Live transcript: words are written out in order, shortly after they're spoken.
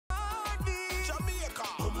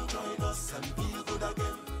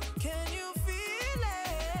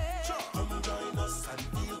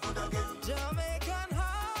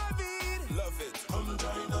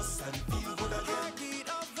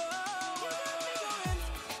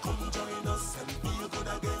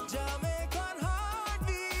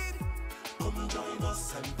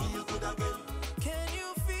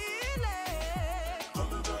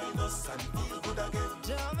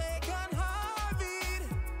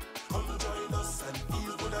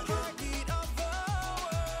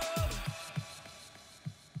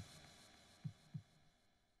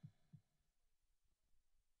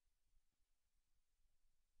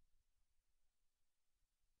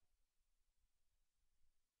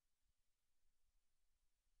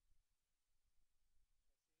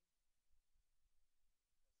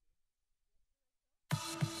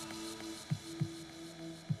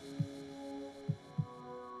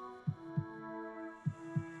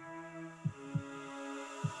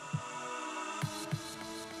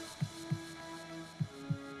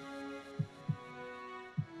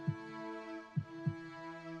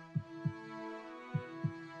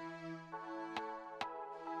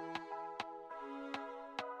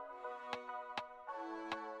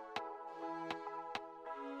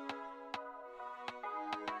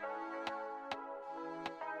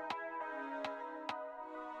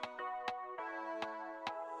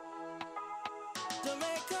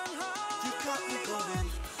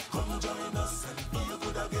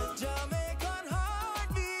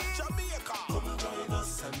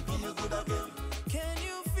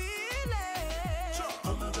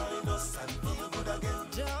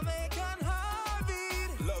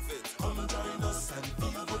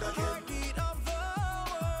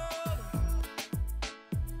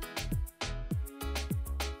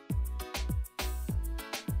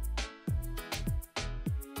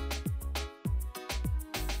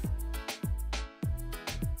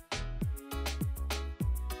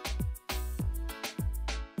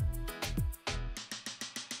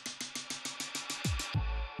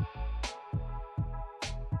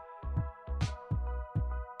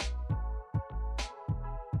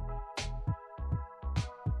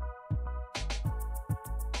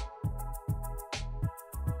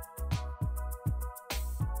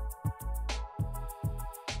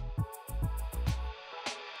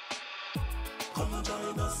Come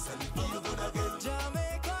join us and feel good again.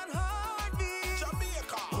 Jamaican heartbeat.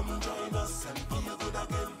 Jamaica. Come join us and feel good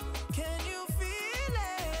again. Can you feel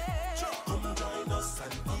it? Come join us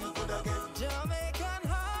and feel good again. Jamaican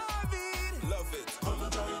heartbeat. Love it. Come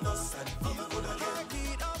join us and feel good again.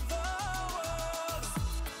 Heartbeat of the world.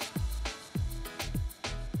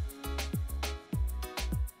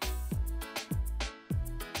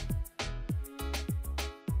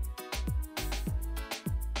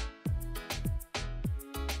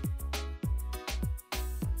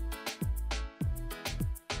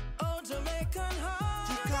 Oh, Jamaican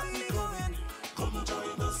You got me heartbeat. going. Come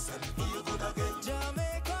join us and feel good again.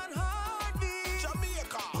 Jamaican heartbeat.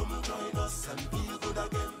 Jamaica. Come join us and feel good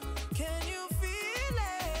again. Can you feel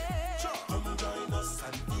it? Come join us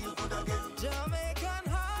and feel good again. Jamaican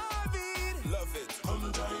heartbeat. Love it.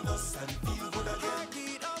 Come join us and feel good again.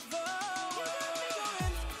 Heartbeat of the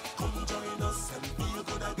world. Come join us and feel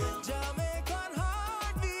good again. Jamaican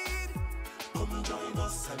heartbeat. Come join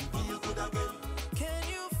us and feel good again. Can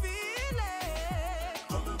you feel it?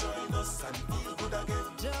 Come join us and feel good again.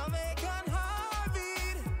 Jamaican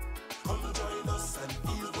heartbeat. Come join us and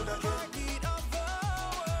feel good again. Heartbeat of the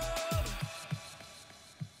world.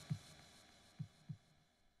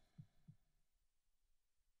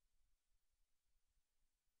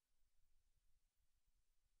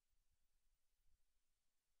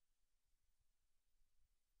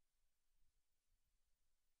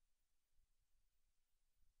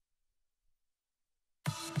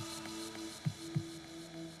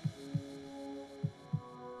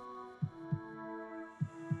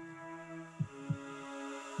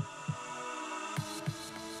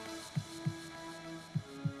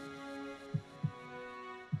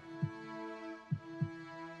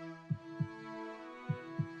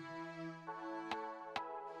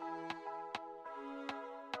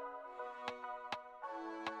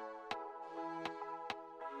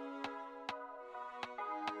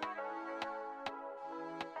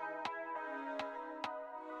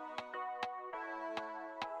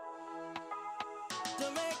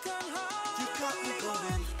 Jamaican You got me heartbeat.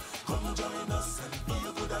 going. Come join us and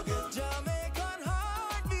feel good again. Jamaican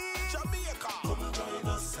heartbeat. Jamaica. Come join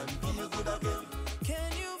us and feel good again.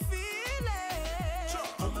 Can you feel it?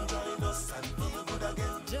 Come join us and feel good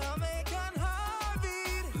again. Jamaican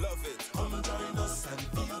heartbeat. Love it. Come join us and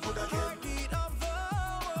feel good again. Heartbeat of the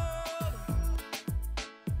world.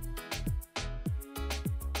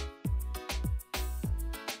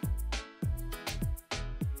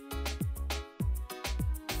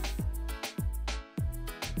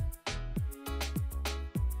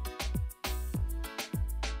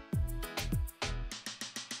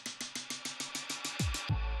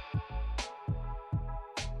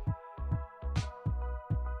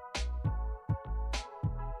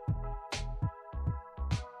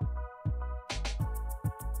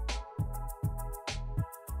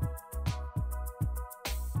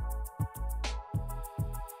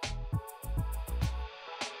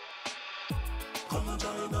 Come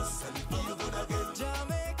join us and feel good again.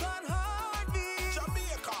 Jamaican heartbeat.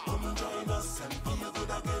 Jamaica. Come join us and feel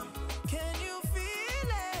good again. Can you feel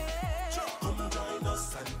it? Come join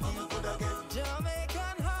us and feel good again.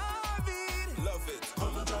 Jamaican heartbeat. Love it.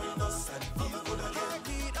 Come join us and feel good again.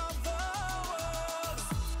 Heartbeat of the world.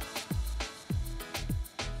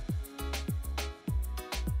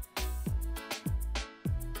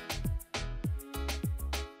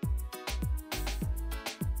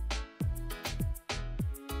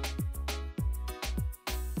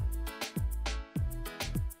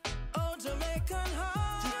 Oh, Jamaican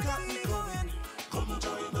You got me heartbeat. going. Come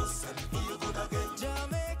join us and feel good again.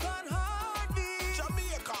 Jamaican heartbeat.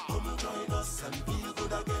 Jamaica. Come join us and feel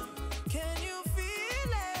good again. Can you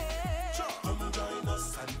feel it? Come join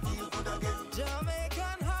us and feel good again.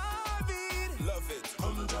 Jamaican heartbeat. Love it.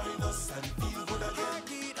 Come join us and feel good again.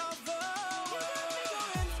 Heartbeat of the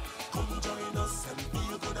world. Come join us and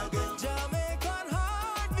feel good again. Jamaican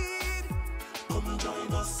heartbeat. Come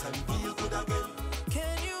join us and feel good again.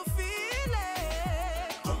 Can you feel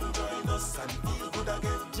it? Come join us and feel good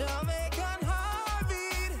again. Jamaican heartbeat.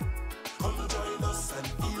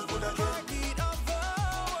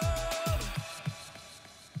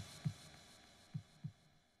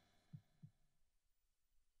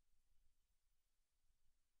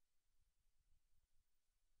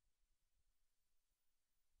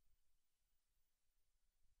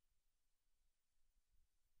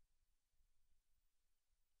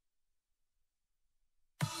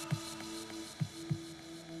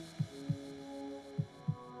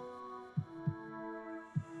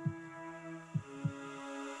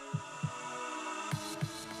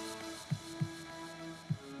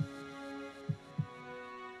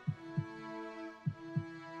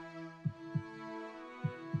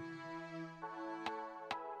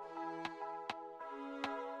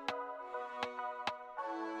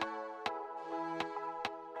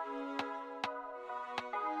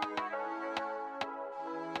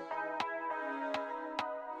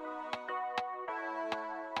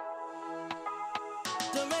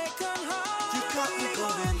 Jamaican You got me heartbeat.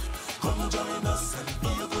 going. Come join us and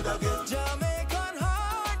feel good again. Jamaican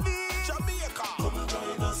heartbeat. Jamaica. Come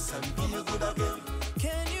join us and feel good again.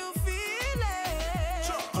 Can you feel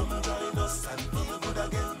it? Come join us and feel good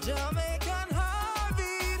again. Jamaican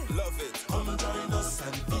heartbeat. Love it. Come join us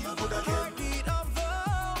and feel good again. Heartbeat of the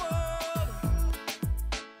world.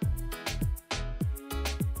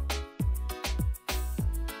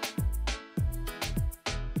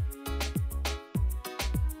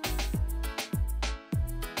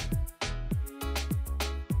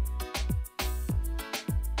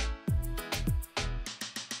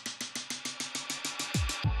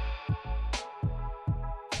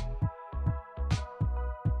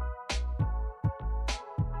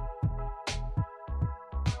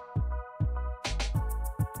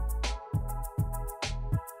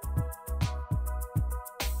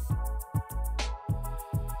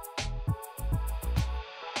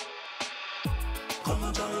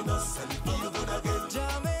 Come join us and feel good again.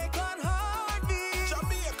 Jamaican heartbeat.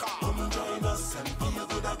 Jamaica. Come join us and feel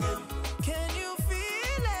good again. Can you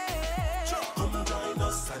feel it? Come join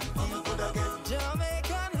us and feel good again.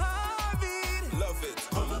 Jamaican heartbeat. Love it.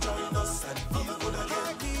 Come join us and feel good again.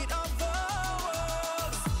 Heartbeat of the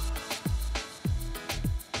world.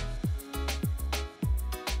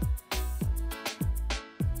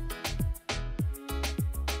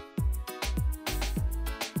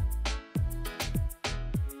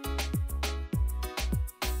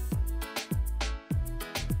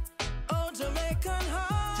 Oh, Jamaican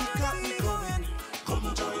You got me heartbeat. going. Come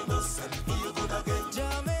join us and feel good again.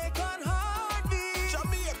 Jamaican heartbeat.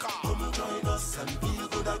 Jamaica. Come join us and feel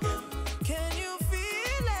good again. Can you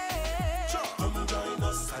feel it? Come join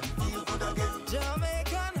us and feel good again.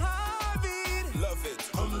 Jamaican heartbeat. Love it.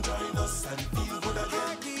 Come join us and feel good again.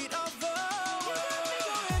 Heartbeat of the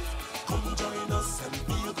world. Come join us and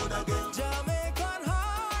feel good again. Jamaican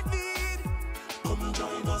heartbeat. Come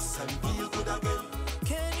join us and feel good again.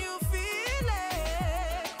 Can you feel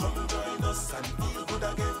it? Come join us and feel good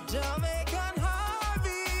again. Jamaican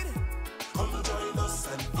heartbeat. Come join us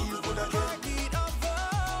and feel good again. Heartbeat of the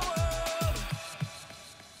world.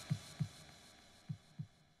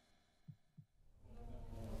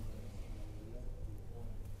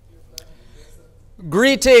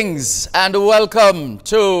 Greetings and welcome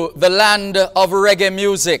to the land of reggae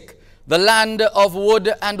music, the land of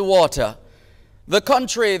wood and water, the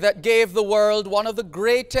country that gave the world one of the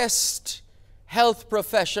greatest health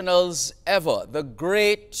professionals ever, the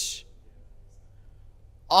great,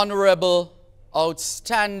 honorable,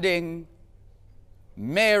 outstanding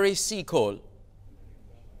Mary Seacole.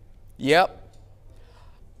 Yep.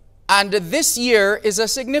 And this year is a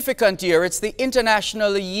significant year. It's the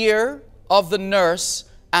International Year of the Nurse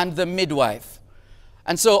and the Midwife.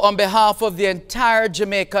 And so on behalf of the entire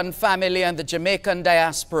Jamaican family and the Jamaican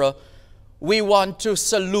diaspora, we want to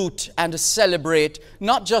salute and celebrate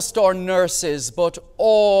not just our nurses, but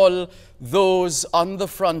all those on the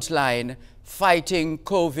front line fighting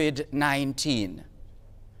COVID-19.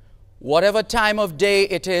 Whatever time of day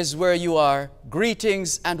it is where you are,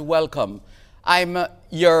 greetings and welcome. I'm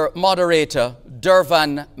your moderator,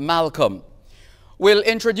 Durvan Malcolm. We'll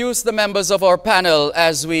introduce the members of our panel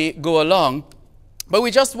as we go along, but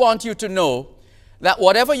we just want you to know that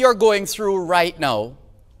whatever you're going through right now,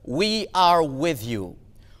 we are with you.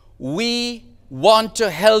 We want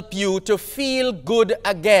to help you to feel good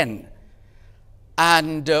again.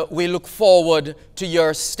 And we look forward to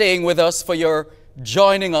your staying with us, for your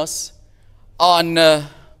joining us on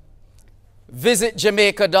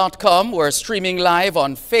visitjamaica.com. We're streaming live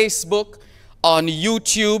on Facebook, on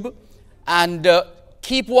YouTube, and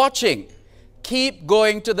keep watching. Keep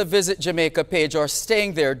going to the Visit Jamaica page or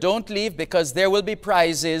staying there. Don't leave, because there will be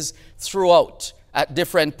prizes throughout at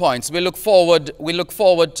different points. We look forward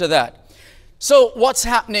to that. So what's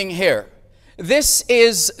happening here? This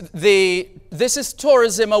is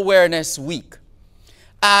Tourism Awareness Week.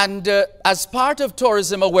 And as part of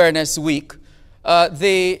Tourism Awareness Week,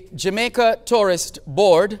 the Jamaica Tourist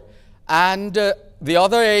Board and the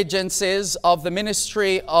other agencies of the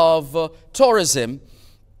Ministry of Tourism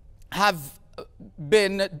have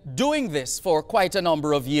been doing this for quite a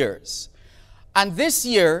number of years. And this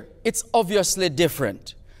year, it's obviously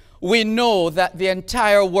different. We know that the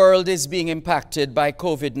entire world is being impacted by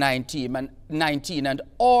COVID-19, and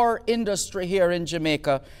our industry here in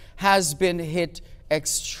Jamaica has been hit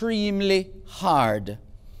extremely hard.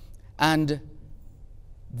 And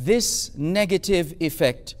this negative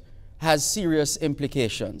effect has serious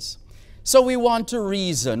implications. So we want to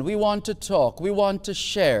reason, we want to talk, we want to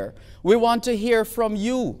share, we want to hear from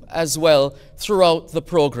you as well throughout the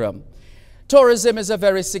program. Tourism is a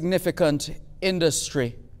very significant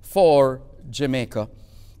industry for Jamaica.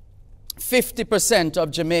 50%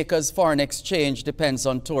 of Jamaica's foreign exchange depends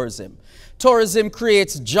on tourism. Tourism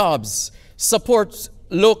creates jobs, supports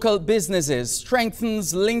local businesses,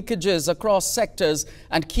 strengthens linkages across sectors,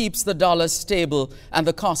 and keeps the dollar stable and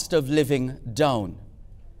the cost of living down.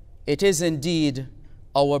 It is indeed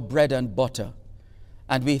our bread and butter.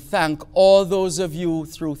 And we thank all those of you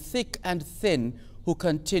through thick and thin who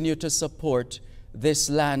continue to support this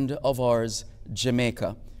land of ours,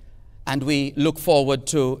 Jamaica. And we look forward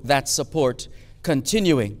to that support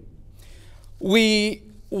continuing. We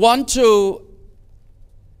want to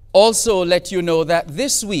also let you know that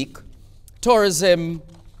this week, Tourism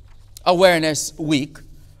Awareness Week,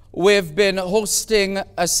 we've been hosting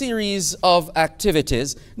a series of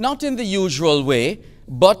activities, not in the usual way,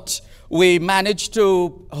 but we managed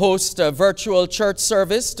to host a virtual church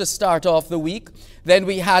service to start off the week. Then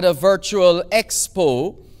we had a virtual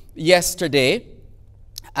expo yesterday.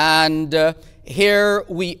 And here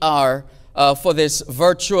we are for this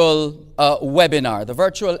virtual webinar, the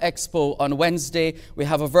virtual expo on Wednesday. We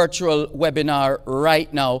have a virtual webinar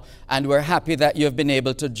right now, and we're happy that you've been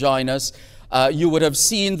able to join us. You would have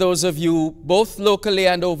seen, those of you both locally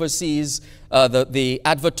and overseas, the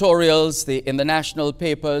advertorials in the national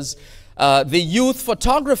papers, the youth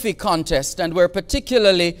photography contest, and we're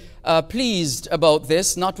particularly pleased about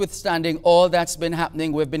this. Notwithstanding all that's been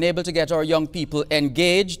happening, we've been able to get our young people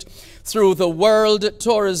engaged through the World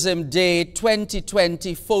Tourism Day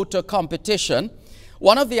 2020 photo competition.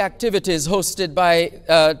 One of the activities hosted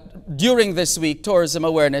by during this week, Tourism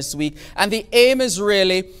Awareness Week, and the aim is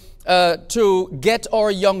really to get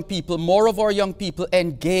our young people, more of our young people,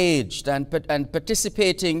 engaged and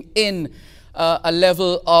participating in a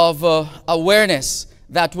level of awareness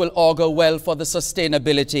that will augur well for the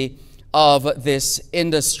sustainability of this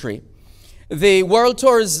industry. The World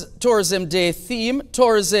Tourism Day theme,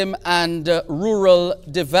 tourism and rural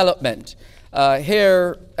development.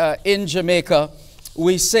 Here in Jamaica,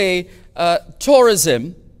 we say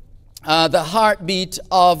tourism, the heartbeat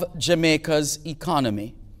of Jamaica's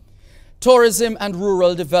economy. Tourism and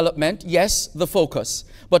rural development, yes, the focus,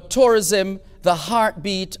 but tourism, the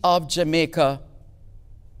heartbeat of Jamaica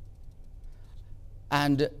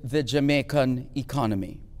and the Jamaican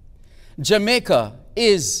economy. Jamaica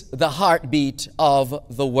is the heartbeat of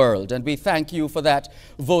the world, and we thank you for that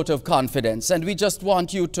vote of confidence. And we just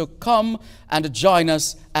want you to come and join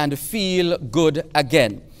us and feel good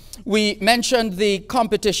again. We mentioned the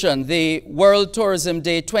competition, the World Tourism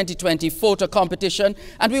Day 2020 photo competition,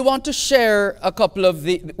 and we want to share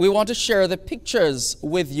the pictures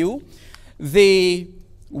with you. The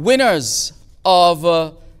winners of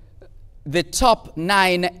the top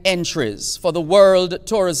 9 entries for the World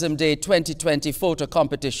Tourism Day 2020 photo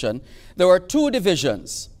competition. There were 2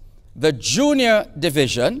 divisions, the junior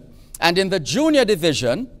division, and in the junior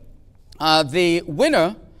division, the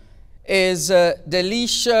winner is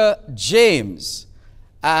Delisha James.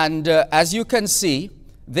 And as you can see,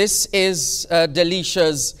 this is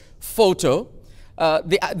Delisha's photo.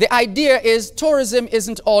 The idea is tourism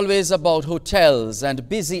isn't always about hotels and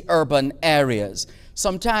busy urban areas.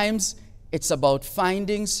 Sometimes it's about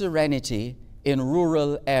finding serenity in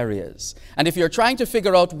rural areas. And if you're trying to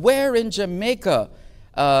figure out where in Jamaica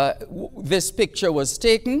this picture was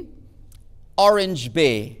taken, Orange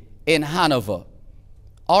Bay in Hanover.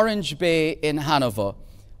 Orange Bay in Hanover.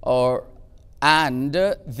 And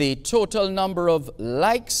the total number of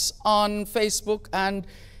likes on Facebook and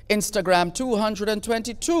Instagram,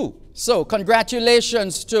 222. So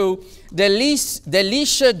congratulations to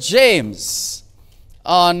Delisha James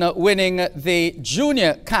on winning the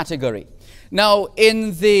junior category. Now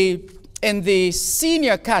in the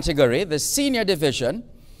senior category, the senior division,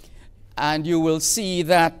 and you will see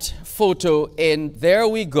that photo in, there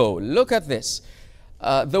we go, look at this.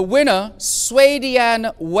 The winner,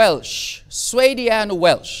 Swadian Welsh. Swadian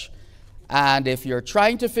Welsh. And if you're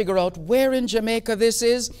trying to figure out where in Jamaica this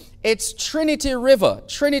is, it's Trinity River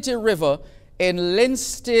in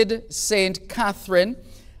Linstead, St. Catherine.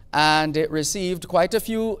 And it received quite a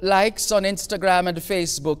few likes on Instagram and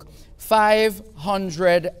Facebook,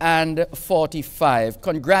 545.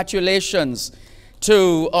 Congratulations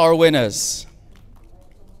to our winners.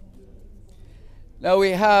 Now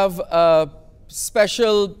we have a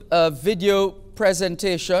special video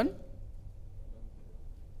presentation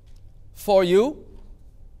for you.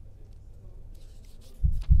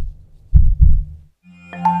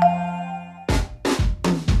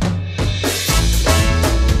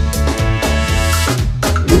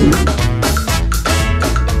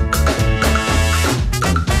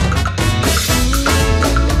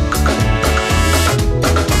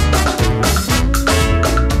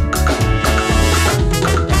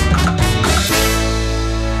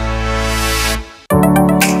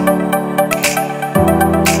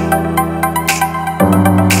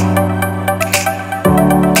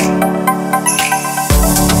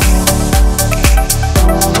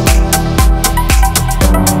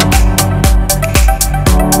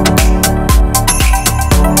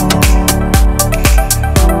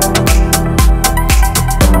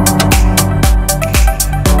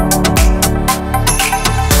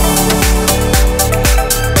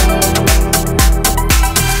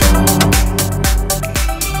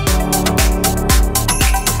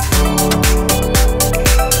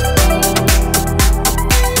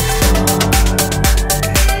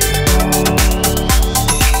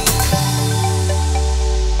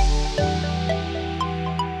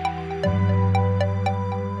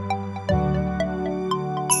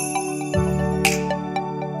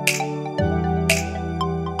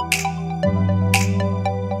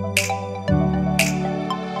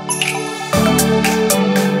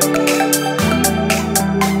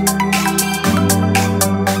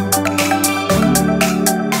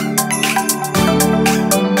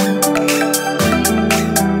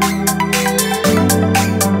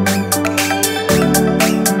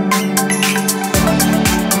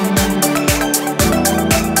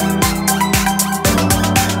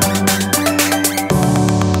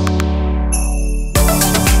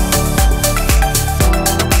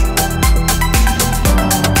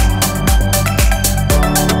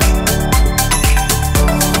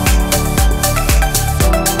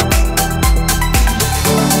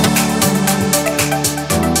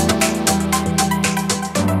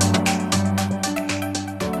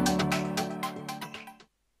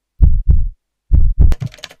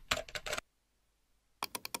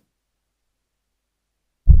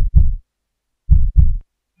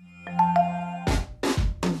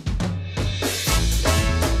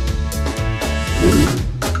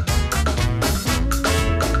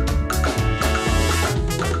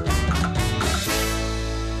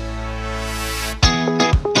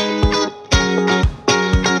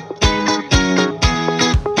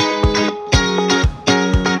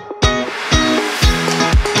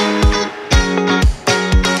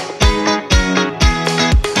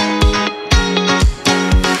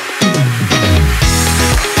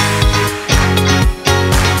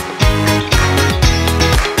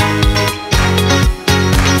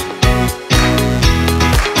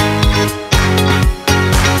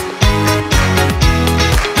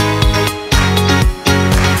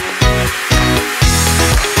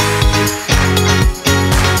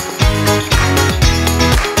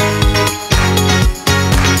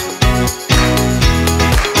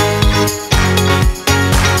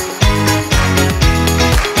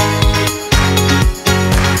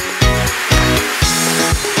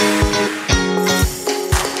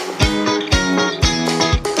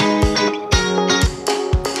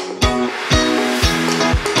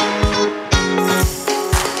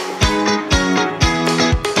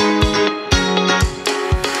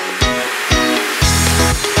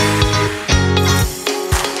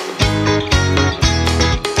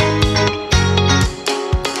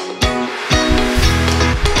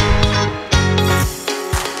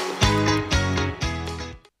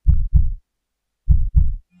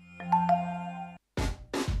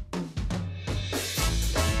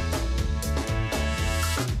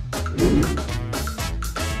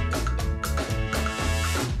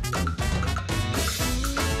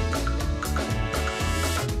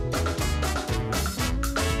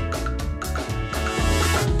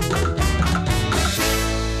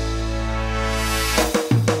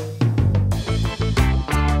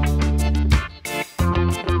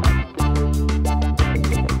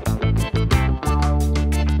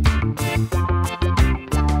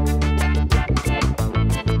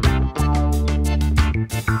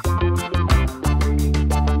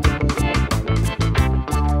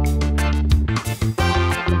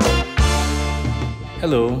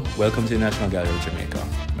 Hello, welcome to the National Gallery of Jamaica.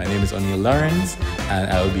 My name is O'Neill Lawrence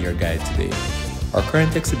and I will be your guide today. Our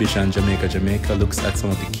current exhibition, Jamaica, Jamaica, looks at some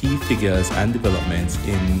of the key figures and developments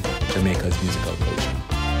in Jamaica's musical culture.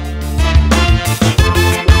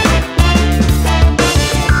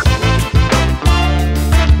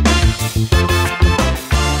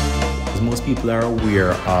 As most people are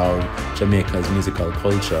aware of Jamaica's musical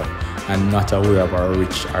culture and not aware of our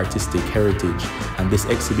rich artistic heritage, and this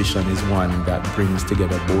exhibition is one that brings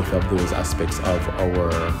together both of those aspects of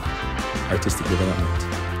our artistic development.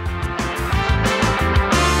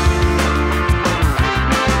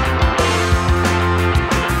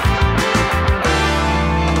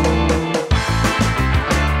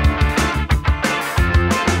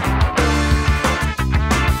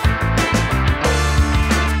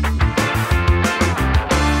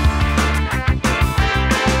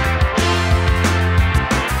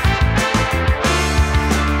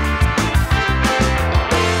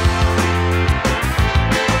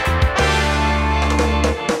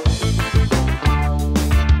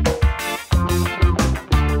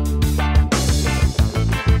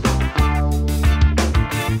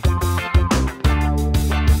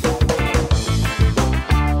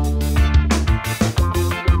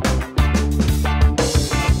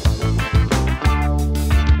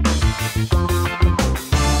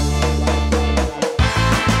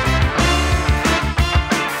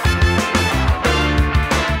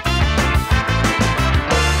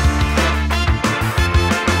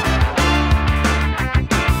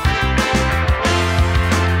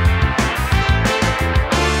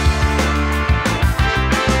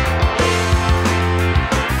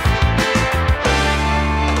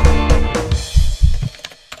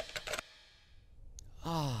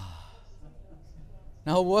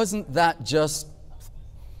 Now, wasn't that just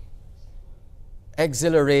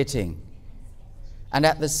exhilarating and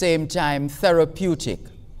at the same time therapeutic?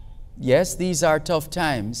 Yes, these are tough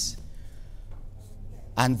times.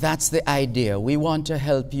 And that's the idea. We want to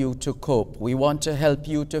help you to cope. We want to help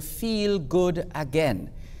you to feel good again.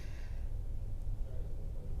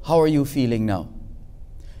 How are you feeling now?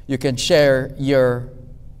 You can share your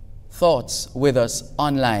thoughts with us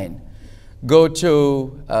online. Go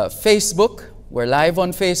to Facebook. We're live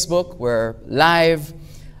on Facebook. We're live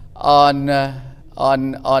on the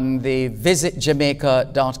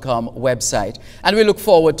visitjamaica.com website. And we look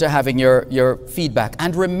forward to having your feedback.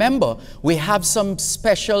 And remember, we have some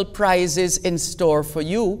special prizes in store for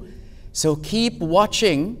you. So keep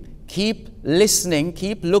watching, keep listening,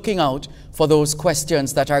 keep looking out for those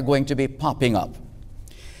questions that are going to be popping up.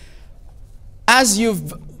 As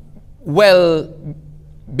you've well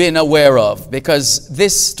been aware of, because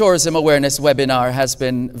this tourism awareness webinar has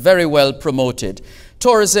been very well promoted.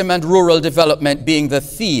 Tourism and rural development being the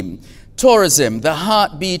theme. Tourism, the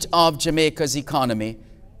heartbeat of Jamaica's economy.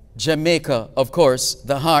 Jamaica, of course,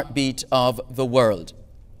 the heartbeat of the world.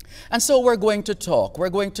 And so we're going to talk, we're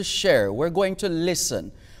going to share, we're going to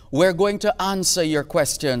listen, we're going to answer your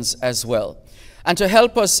questions as well. And to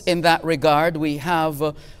help us in that regard, we have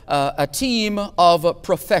a team of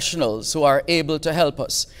professionals who are able to help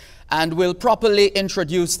us. And we'll properly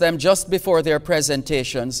introduce them just before their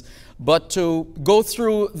presentations. But to go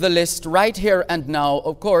through the list right here and now,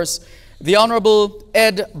 of course, the Honorable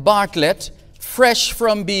Ed Bartlett, fresh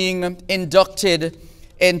from being inducted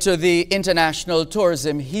into the International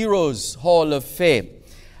Tourism Heroes Hall of Fame.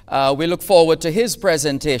 We look forward to his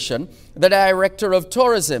presentation. The Director of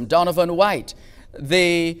Tourism, Donovan White,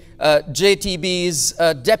 the JTB's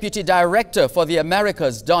Deputy Director for the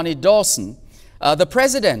Americas, Donnie Dawson, the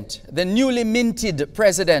President, the newly minted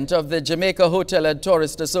President of the Jamaica Hotel and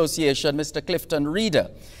Tourist Association, Mr. Clifton Reeder,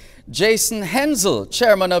 Jason Hensel,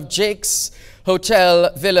 Chairman of Jake's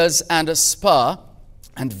Hotel, Villas and Spa,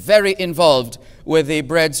 and very involved with the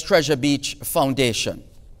Bread's Treasure Beach Foundation.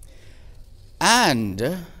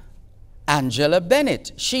 And Angela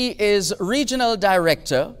Bennett, she is Regional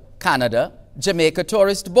Director, Canada, Jamaica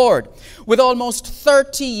Tourist Board. With almost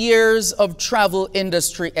 30 years of travel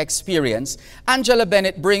industry experience, Angela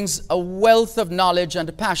Bennett brings a wealth of knowledge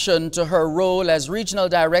and passion to her role as Regional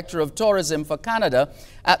Director of Tourism for Canada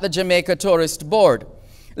at the Jamaica Tourist Board.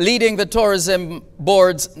 Leading the Tourism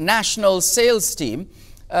Board's national sales team,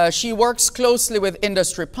 she works closely with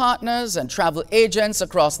industry partners and travel agents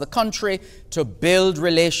across the country to build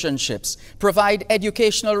relationships, provide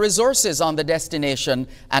educational resources on the destination,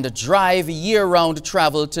 and drive year-round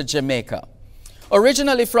travel to Jamaica.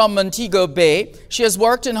 Originally from Montego Bay, she has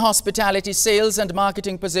worked in hospitality sales and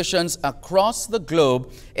marketing positions across the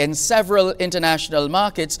globe in several international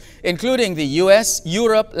markets, including the US,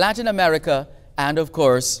 Europe, Latin America, and of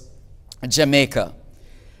course, Jamaica.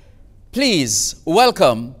 Please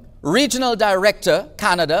welcome Regional Director,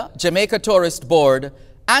 Canada, Jamaica Tourist Board,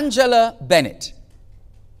 Angela Bennett.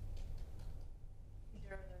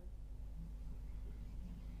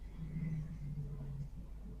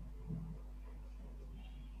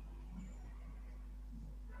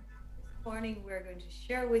 This morning we're going to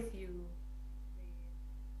share with you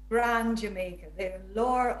the brand Jamaica, the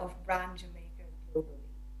allure of brand Jamaica globally.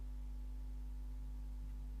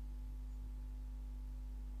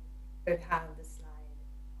 Could have the slide.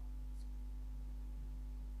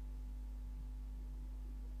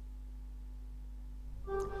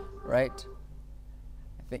 Right.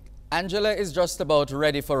 I think Angela is just about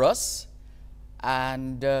ready for us.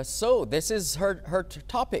 And so this is her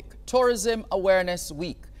topic, Tourism Awareness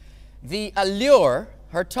Week. The allure,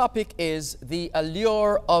 her topic is the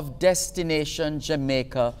allure of destination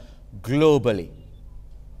Jamaica globally.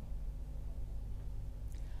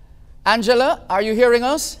 Angela, are you hearing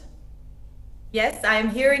us? Yes, I am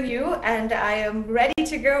hearing you and I am ready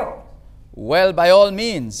to go. Well, by all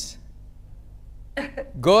means,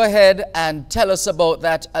 go ahead and tell us about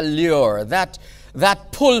that allure, that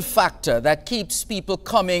pull factor that keeps people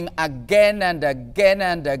coming again and again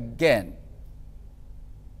and again.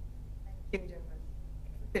 Thank you, Dermot.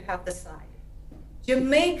 We could have the slide.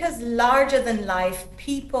 Jamaica's larger-than-life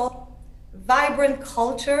people, vibrant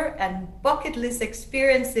culture, and bucket list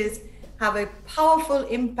experiences have a powerful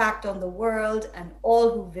impact on the world and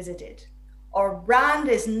all who visit it. Our brand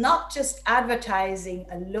is not just advertising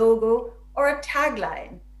a logo or a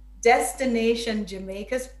tagline. Destination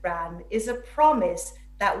Jamaica's brand is a promise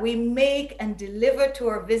that we make and deliver to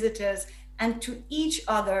our visitors and to each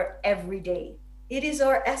other every day. It is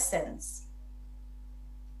our essence.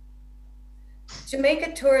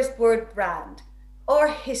 Jamaica Tourist Board brand, our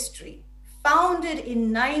history. Founded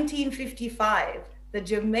in 1955, the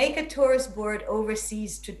Jamaica Tourist Board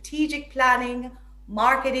oversees strategic planning,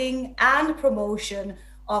 marketing, and promotion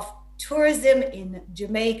of tourism in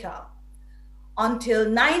Jamaica. Until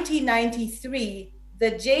 1993,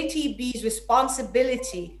 the JTB's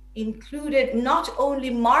responsibility included not only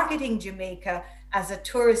marketing Jamaica as a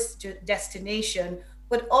tourist destination,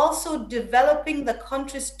 but also developing the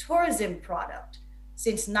country's tourism product.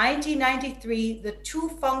 Since 1993, the two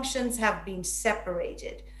functions have been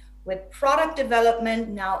separated, with product development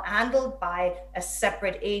now handled by a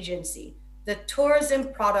separate agency, the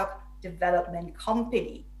Tourism Product Development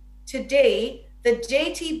Company. Today, the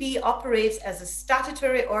JTB operates as a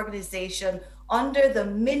statutory organization under the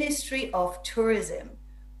Ministry of Tourism.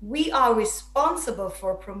 We are responsible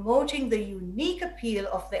for promoting the unique appeal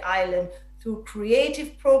of the island through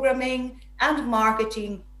creative programming and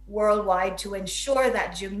marketing worldwide to ensure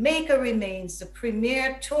that Jamaica remains the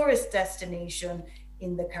premier tourist destination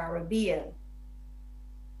in the Caribbean.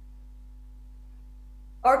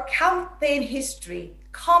 Our campaign history,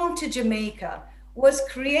 Come to Jamaica, was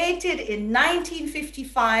created in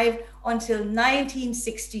 1955 until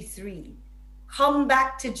 1963. Come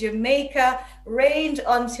Back to Jamaica reigned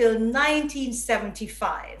until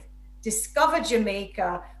 1975. Discover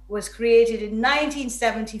Jamaica was created in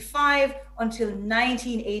 1975 until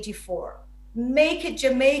 1984. Make It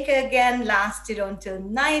Jamaica Again lasted until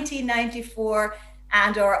 1994,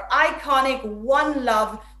 and our iconic One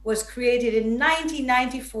Love was created in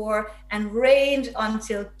 1994 and reigned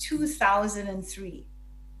until 2003.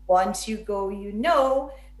 Once You Go, You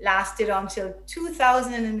Know lasted until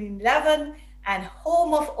 2011, and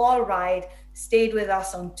Home of All Right stayed with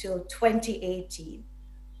us until 2018.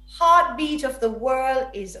 Heartbeat of the World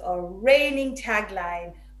is our reigning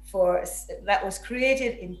tagline that was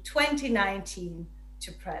created in 2019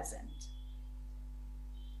 to present.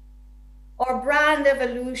 Our brand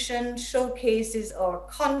evolution showcases our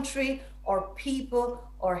country, our people,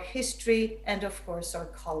 our history, and of course, our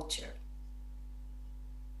culture.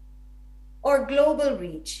 Our global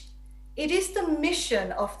reach. It is the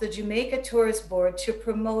mission of the Jamaica Tourist Board to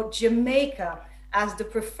promote Jamaica as the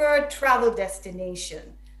preferred travel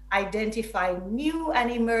destination, identify new and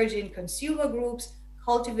emerging consumer groups,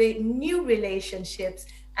 cultivate new relationships,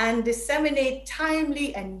 and disseminate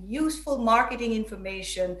timely and useful marketing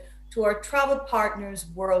information to our travel partners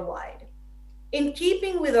worldwide. In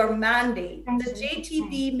keeping with our mandate, the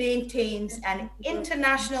JTB maintains an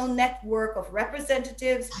international network of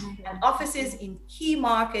representatives and offices in key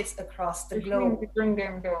markets across the globe. Bring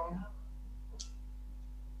them down.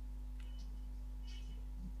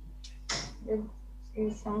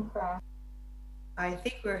 I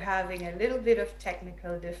think we're having a little bit of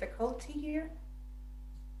technical difficulty here.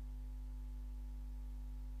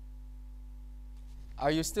 Are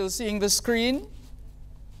you still seeing the screen?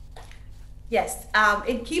 Yes,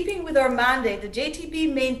 in keeping with our mandate, the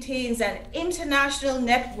JTB maintains an international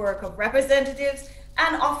network of representatives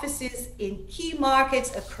and offices in key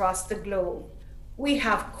markets across the globe. We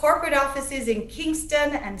have corporate offices in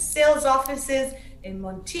Kingston and sales offices in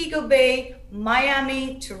Montego Bay,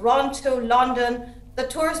 Miami, Toronto, London. The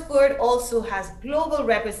Tourist Board also has global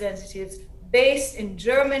representatives based in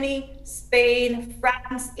Germany, Spain,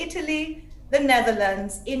 France, Italy, the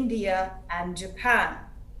Netherlands, India, and Japan.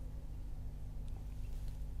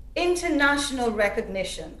 International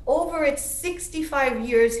recognition. Over its 65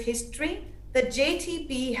 years history, the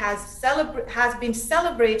JTB has been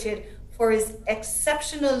celebrated for its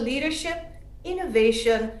exceptional leadership,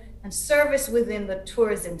 innovation, and service within the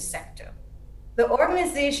tourism sector. The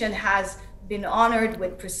organization has been honored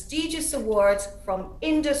with prestigious awards from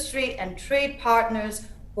industry and trade partners,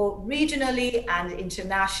 both regionally and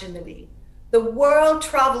internationally. The World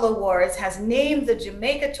Travel Awards has named the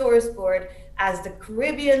Jamaica Tourist Board as the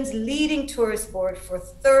Caribbean's leading tourist board for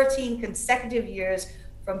 13 consecutive years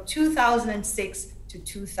from 2006 to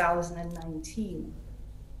 2019.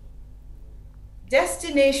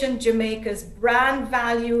 Destination Jamaica's brand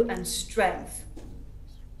value and strength.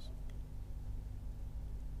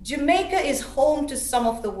 Jamaica is home to some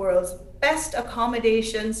of the world's best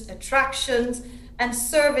accommodations, attractions, and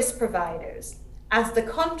service providers. As the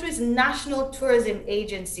country's national tourism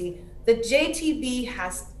agency, the JTB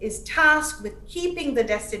is tasked with keeping the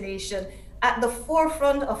destination at the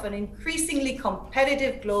forefront of an increasingly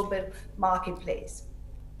competitive global marketplace.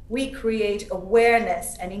 We create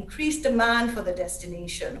awareness and increase demand for the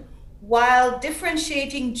destination while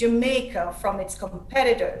differentiating Jamaica from its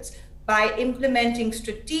competitors by implementing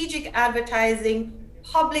strategic advertising,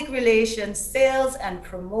 public relations, sales, and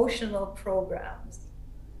promotional programs.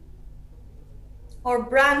 Our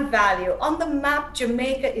brand value. On the map,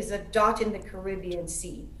 Jamaica is a dot in the Caribbean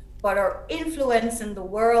Sea, but our influence in the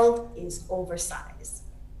world is oversized.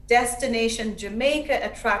 Destination Jamaica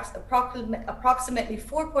attracts approximately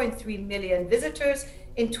 4.3 million visitors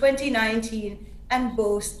in 2019 and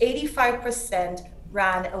boasts 85%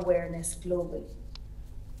 brand awareness globally.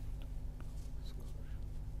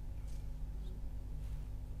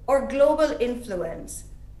 Or global influence.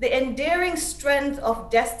 The enduring strength of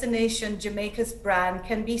Destination Jamaica's brand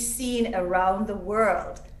can be seen around the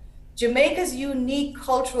world. Jamaica's unique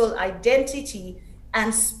cultural identity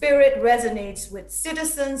and spirit resonates with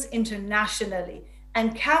citizens internationally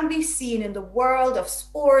and can be seen in the world of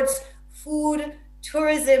sports, food,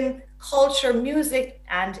 tourism, culture, music,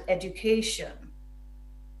 and education.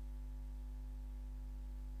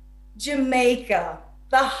 Jamaica,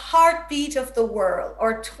 the heartbeat of the world,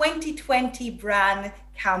 or 2020 brand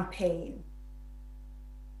campaign.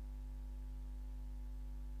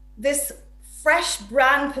 This fresh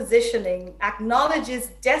brand positioning acknowledges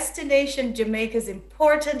Destination Jamaica's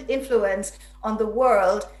important influence on the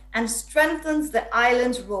world and strengthens the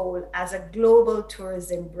island's role as a global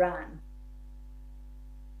tourism brand.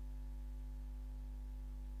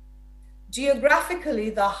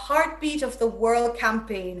 Geographically, the Heartbeat of the World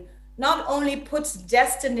campaign not only puts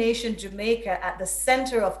Destination Jamaica at the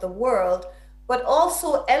center of the world, but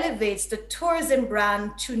also elevates the tourism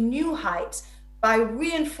brand to new heights by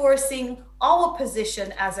reinforcing our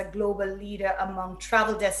position as a global leader among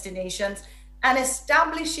travel destinations and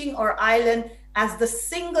establishing our island as the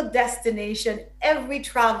single destination every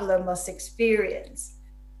traveler must experience.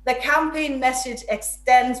 The campaign message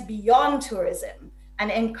extends beyond tourism and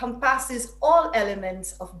encompasses all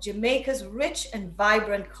elements of Jamaica's rich and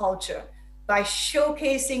vibrant culture by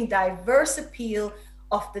showcasing diverse appeal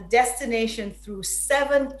of the destination through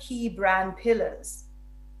 7 key brand pillars.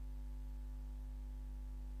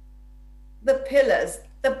 The pillars: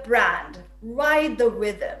 the brand, ride the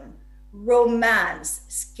rhythm; romance,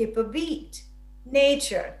 skip a beat;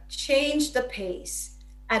 nature, change the pace;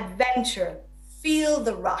 adventure, feel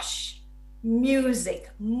the rush; music,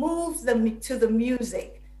 move to the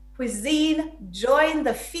music; cuisine, join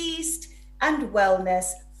the feast; and wellness,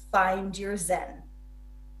 find your zen.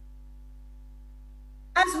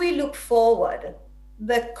 As we look forward,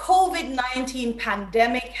 the COVID-19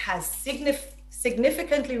 pandemic has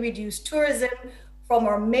significantly reduced tourism from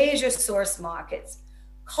our major source markets.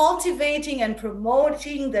 Cultivating and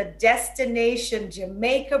promoting the Destination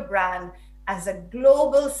Jamaica brand as a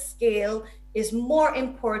global scale is more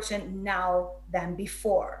important now than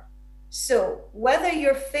before. So, whether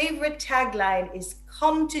your favorite tagline is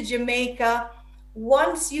 "Come to Jamaica,"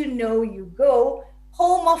 "Once you know you go,"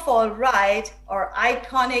 "Home of all right," or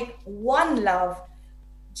iconic "One Love,"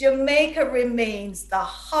 Jamaica remains the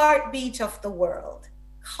heartbeat of the world.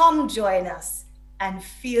 Come join us and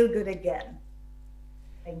feel good again.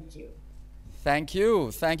 Thank you. Thank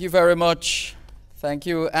you. Thank you very much. Thank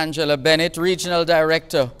you, Angela Bennett, Regional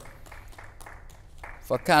Director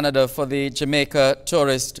for Canada for the Jamaica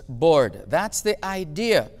Tourist Board. That's the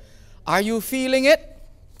idea. Are you feeling it?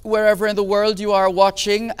 Wherever in the world you are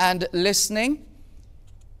watching and listening?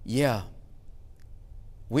 Yeah.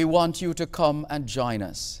 We want you to come and join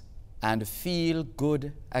us and feel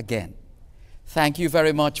good again. Thank you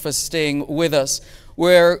very much for staying with us.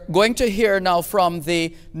 We're going to hear now from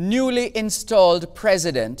the newly installed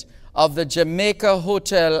president of the Jamaica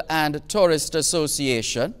Hotel and Tourist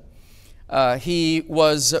Association. He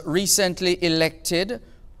was recently elected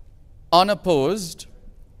unopposed,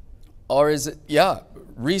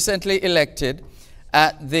 recently elected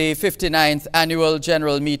at the 59th Annual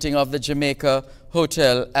General Meeting of the Jamaica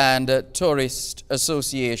Hotel and Tourist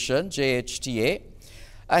Association, JHTA.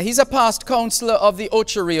 He's a past councillor of the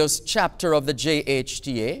Ocho Rios chapter of the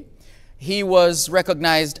JHTA. He was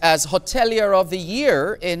recognized as Hotelier of the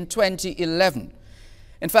Year in 2011.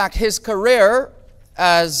 In fact, his career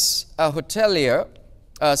as a hotelier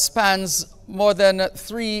spans more than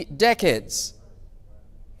 3 decades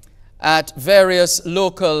at various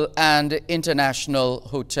local and international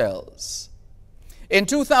hotels. In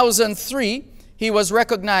 2003, he was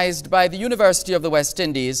recognized by the University of the West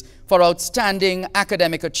Indies for outstanding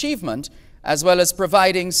academic achievement, as well as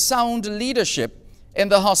providing sound leadership in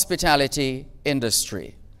the hospitality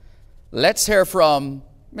industry. Let's hear from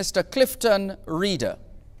Mr. Clifton Reeder.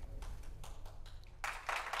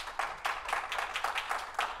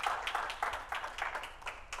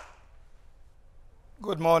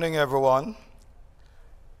 Good morning, everyone.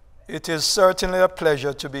 It is certainly a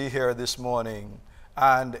pleasure to be here this morning,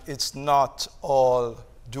 and it's not all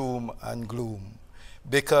doom and gloom,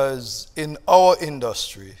 because in our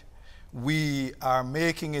industry, we are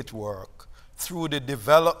making it work through the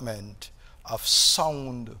development of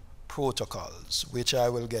sound protocols, which I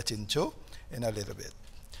will get into in a little bit.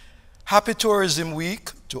 Happy Tourism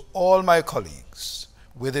Week to all my colleagues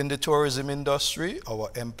within the tourism industry, our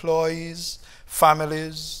employees,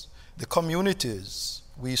 families, the communities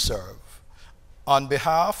we serve. On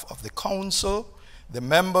behalf of the Council, the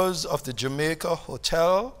members of the Jamaica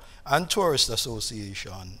Hotel and Tourist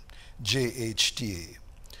Association, JHTA,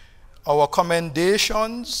 our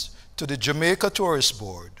commendations to the Jamaica Tourist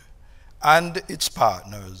Board and its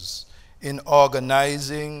partners in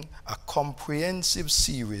organizing a comprehensive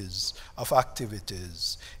series of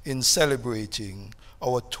activities in celebrating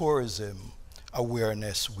our Tourism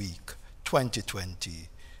Awareness Week 2020,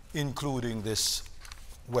 including this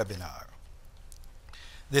webinar.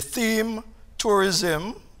 The theme,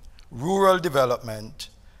 Tourism, Rural Development,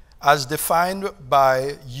 as defined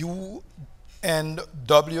by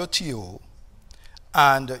UNWTO,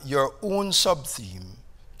 and your own sub-theme,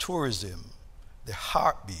 Tourism, the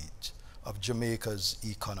heartbeat of Jamaica's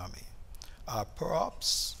economy, are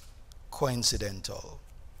perhaps coincidental.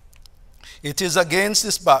 It is against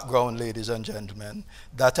this background, ladies and gentlemen,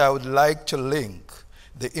 that I would like to link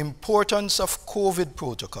the importance of COVID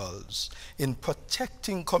protocols in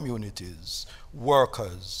protecting communities,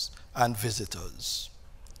 workers, and visitors,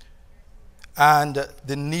 and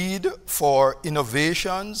the need for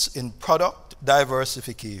innovations in product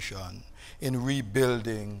diversification in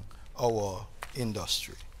rebuilding our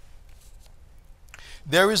industry.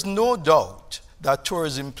 There is no doubt that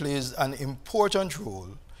tourism plays an important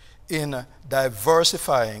role in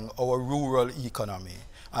diversifying our rural economy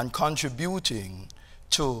and contributing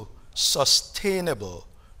to sustainable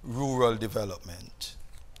rural development.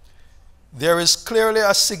 There is clearly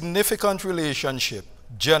a significant relationship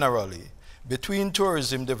generally between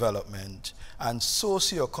tourism development and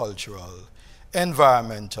sociocultural,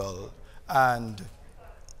 environmental, and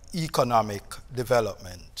economic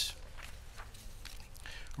development.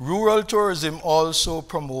 Rural tourism also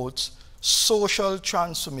promotes social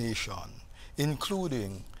transformation,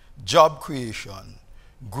 including job creation,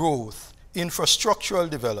 growth, infrastructural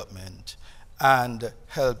development, and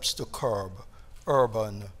helps to curb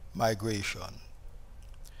urban migration.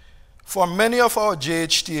 For many of our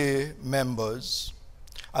JHTA members,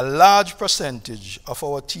 a large percentage of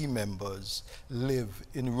our team members live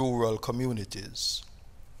in rural communities.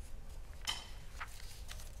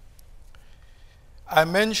 I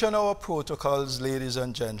mention our protocols, ladies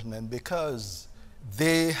and gentlemen, because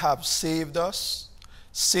they have saved us.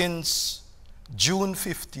 Since June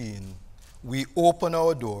 15, we opened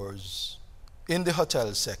our doors in the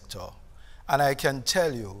hotel sector, and I can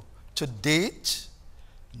tell you, to date,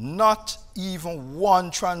 not even one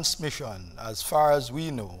transmission, as far as we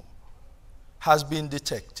know, has been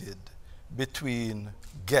detected between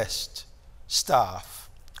guest, staff,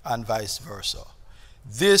 and vice versa.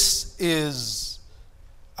 This is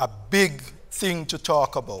a big thing to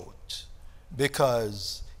talk about,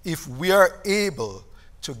 because if we are able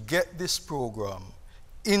to get this program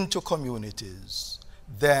into communities,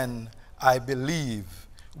 then I believe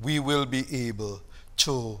we will be able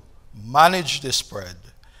to manage the spread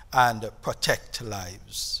and protect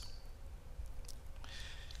lives.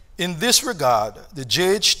 In this regard, the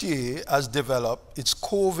JHTA has developed its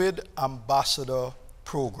COVID Ambassador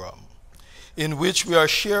Program, in which we are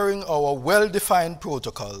sharing our well-defined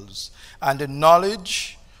protocols and the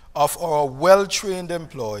knowledge of our well-trained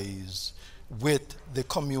employees with the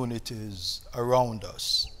communities around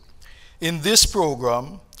us. In this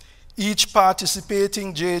program, each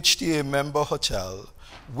participating JHTA member hotel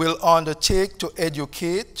will undertake to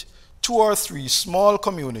educate 2 or 3 small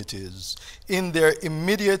communities in their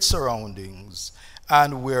immediate surroundings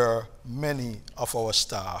and where many of our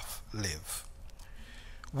staff live.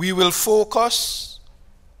 We will focus,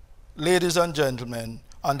 ladies and gentlemen,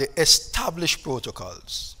 on the established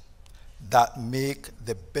protocols that make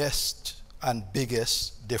the best and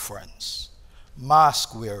biggest difference: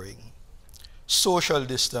 mask wearing, social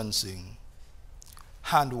distancing,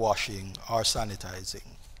 hand washing or sanitizing.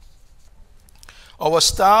 Our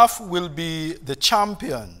staff will be the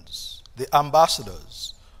champions, the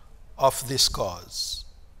ambassadors of this cause,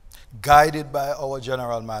 guided by our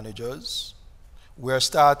general managers. We're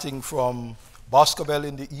starting from Boscobel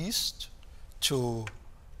in the east to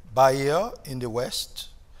Bahia in the west,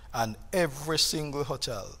 and every single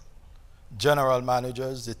hotel, general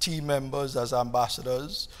managers, the team members as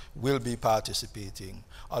ambassadors will be participating,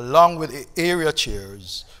 along with the area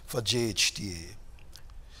chairs for JHTA.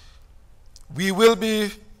 We will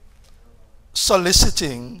be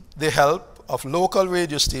soliciting the help of local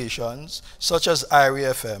radio stations such as IRI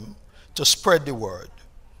FM to spread the word.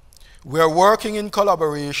 We are working in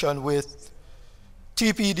collaboration with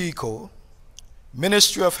TPDCO,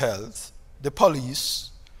 Ministry of Health, the police,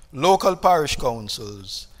 local parish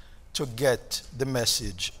councils to get the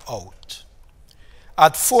message out.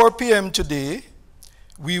 At 4 p.m. today,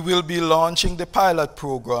 we will be launching the pilot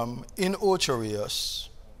program in Ocho Rios,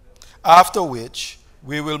 after which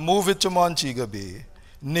we will move it to Montego Bay,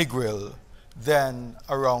 Negril, then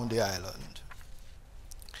around the island.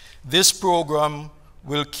 This program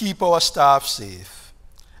will keep our staff safe,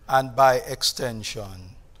 and by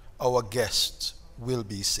extension, our guests will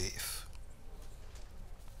be safe.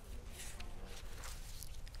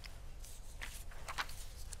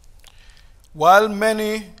 While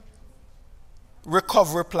many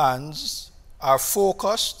recovery plans are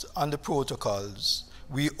focused on the protocols,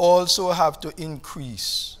 we also have to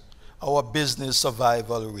increase our business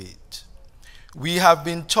survival rate. We have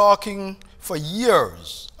been talking for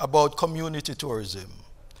years about community tourism,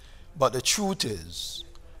 but the truth is,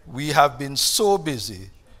 we have been so busy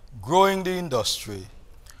growing the industry,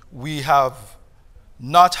 we have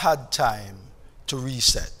not had time to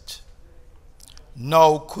reset.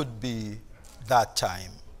 Now could be that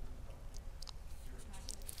time.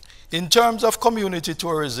 In terms of community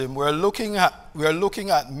tourism, we are looking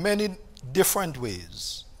at many different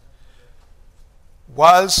ways.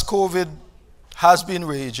 Whilst COVID has been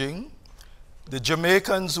raging, the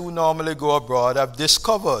Jamaicans who normally go abroad have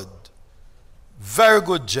discovered very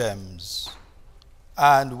good gems,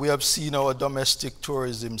 and we have seen our domestic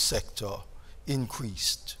tourism sector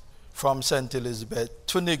increased from St. Elizabeth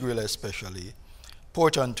to Negril especially,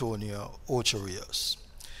 Port Antonio, Ocho Rios.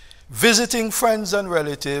 Visiting friends and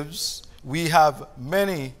relatives, we have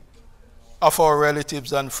many of our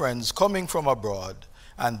relatives and friends coming from abroad,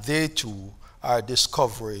 and they too are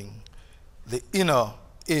discovering the inner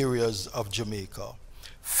areas of Jamaica.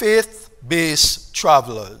 Faith-based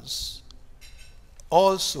travelers,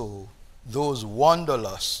 also those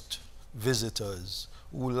wanderlust visitors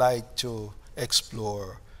who like to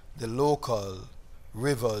explore the local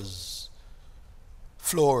rivers,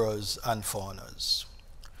 floras, and faunas.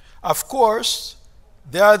 Of course,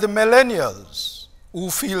 there are the millennials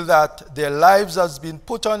who feel that their lives has been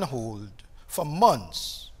put on hold for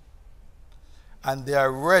months, and they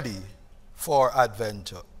are ready for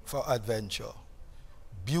adventure.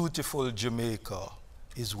 Beautiful Jamaica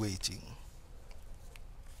is waiting.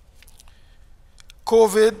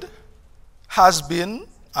 COVID has been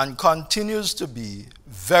and continues to be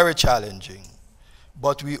very challenging,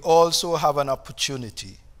 but we also have an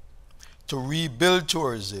opportunity to rebuild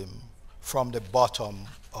tourism from the bottom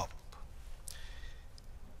up.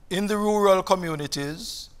 In the rural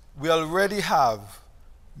communities, we already have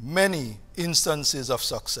many instances of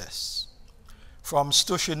success, from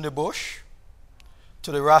Stush in the Bush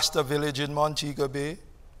to the Rasta village in Montego Bay,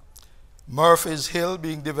 Murphy's Hill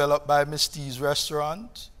being developed by Miss T's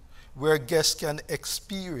Restaurant, where guests can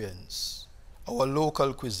experience our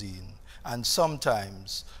local cuisine and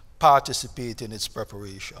sometimes participate in its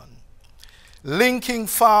preparation. Linking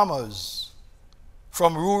farmers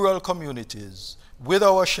from rural communities with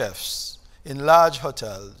our chefs in large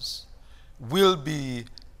hotels will be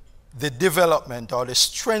the development or the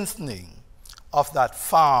strengthening of that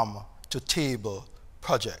farm to table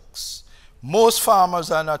projects. Most farmers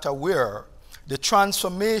are not aware the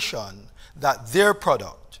transformation that their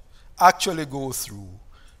product actually go through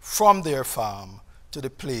from their farm to the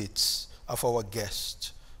plates of our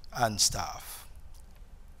guests and staff.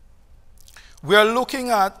 We are looking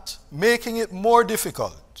at making it more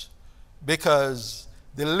difficult because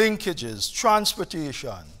the linkages,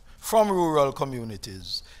 transportation from rural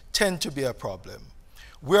communities tend to be a problem.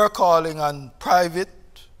 We are calling on private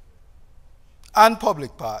and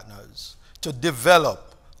public partners to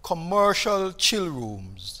develop commercial chill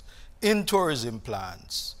rooms in tourism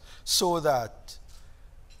plants so that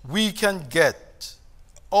we can get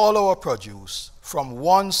all our produce from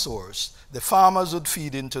one source. The farmers would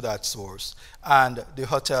feed into that source, and the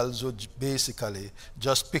hotels would basically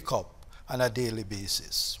just pick up on a daily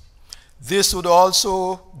basis. This would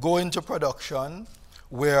also go into production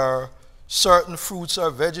where certain fruits or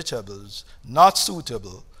vegetables not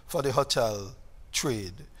suitable for the hotel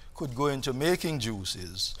trade could go into making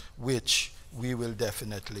juices, which we will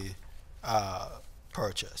definitely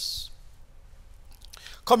purchase.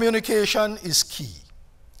 Communication is key.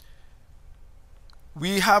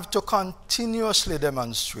 We have to continuously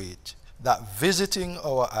demonstrate that visiting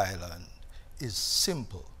our island is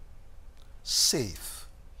simple, safe,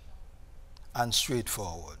 and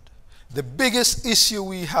straightforward. The biggest issue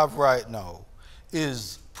we have right now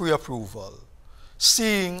is pre-approval,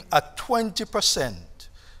 seeing a 20%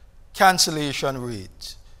 cancellation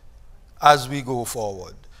rate as we go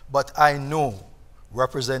forward. But I know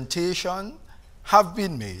representation have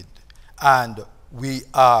been made and we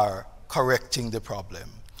are correcting the problem.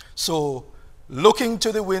 So looking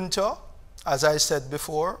to the winter, as I said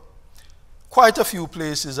before, quite a few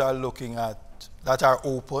places are looking at, that are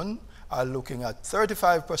open, are looking at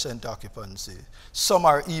 35% occupancy. Some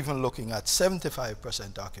are even looking at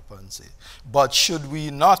 75% occupancy. But should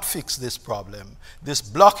we not fix this problem, this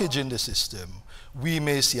blockage in the system, we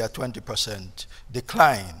may see a 20%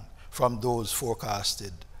 decline from those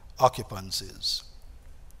forecasted occupancies.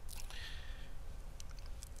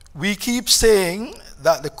 We keep saying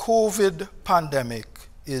that the COVID pandemic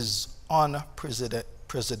is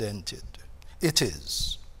unprecedented. It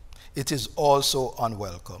is. It is also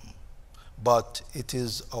unwelcome, but it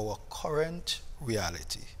is our current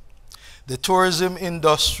reality. The tourism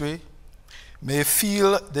industry may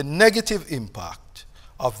feel the negative impact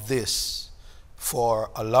of this for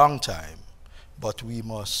a long time, but we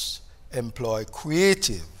must employ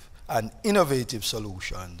creative and innovative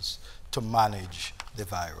solutions to manage the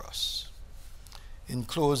virus. In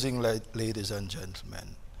closing, ladies and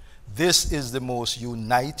gentlemen, this is the most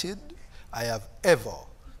united I have ever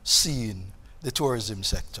seen the tourism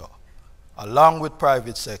sector. Along with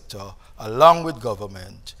private sector, along with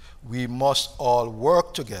government, we must all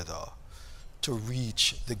work together to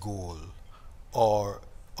reach the goal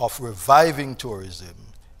of reviving tourism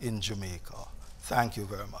in Jamaica. Thank you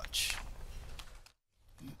very much.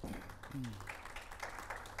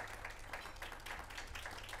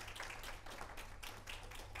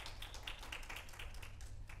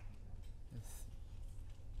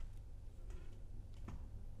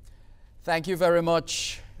 Thank you very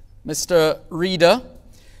much, Mr. Reader.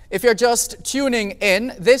 If you're just tuning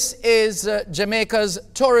in, this is Jamaica's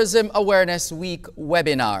Tourism Awareness Week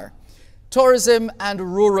webinar. Tourism and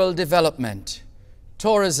Rural Development.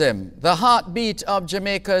 Tourism, the heartbeat of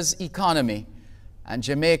Jamaica's economy. And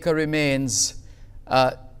Jamaica remains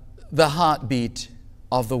the heartbeat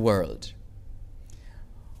of the world.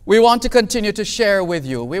 We want to continue to share with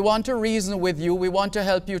you. We want to reason with you. We want to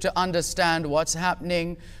help you to understand what's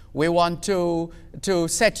happening. We want to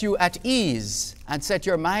set you at ease and set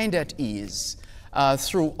your mind at ease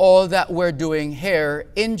through all that we're doing here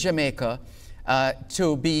in Jamaica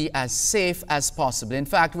to be as safe as possible. In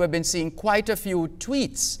fact, we've been seeing quite a few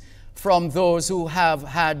tweets from those who have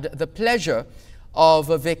had the pleasure of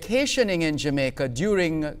vacationing in Jamaica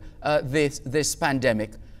during this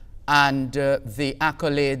pandemic, and the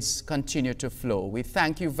accolades continue to flow. We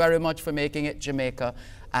thank you very much for making it Jamaica.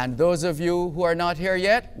 And those of you who are not here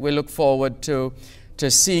yet, we look forward to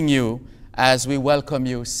seeing you as we welcome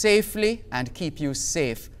you safely and keep you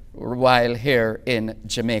safe while here in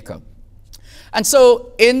Jamaica. And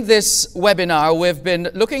so in this webinar, we've been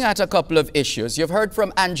looking at a couple of issues. You've heard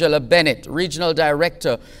from Angela Bennett, Regional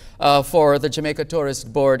Director for the Jamaica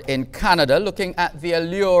Tourist Board in Canada, looking at the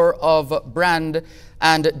allure of brand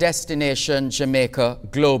and destination Jamaica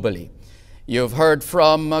globally. You've heard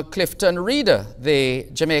from Clifton Reeder, the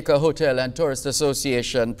Jamaica Hotel and Tourist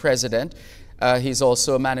Association President. He's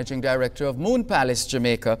also Managing Director of Moon Palace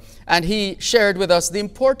Jamaica, and he shared with us the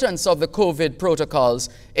importance of the COVID protocols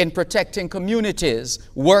in protecting communities,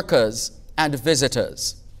 workers, and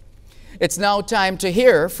visitors. It's now time to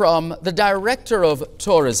hear from the Director of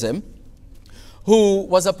Tourism, who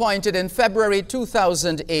was appointed in February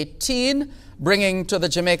 2018, bringing to the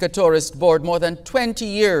Jamaica Tourist Board more than 20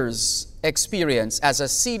 years experience as a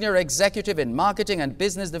senior executive in marketing and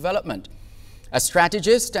business development. A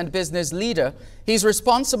strategist and business leader, he's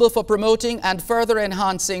responsible for promoting and further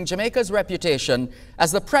enhancing Jamaica's reputation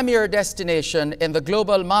as the premier destination in the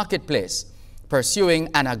global marketplace, pursuing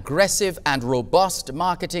an aggressive and robust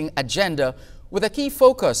marketing agenda with a keen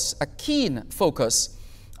focus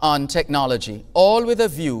on technology, all with a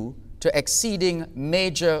view to exceeding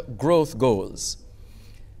major growth goals.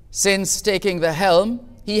 Since taking the helm,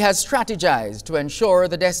 he has strategized to ensure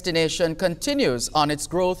the destination continues on its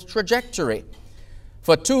growth trajectory.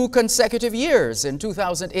 For 2 consecutive years, in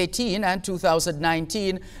 2018 and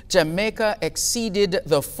 2019, Jamaica exceeded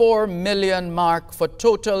the 4 million mark for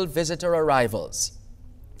total visitor arrivals.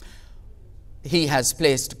 He has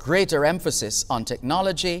placed greater emphasis on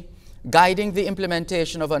technology, guiding the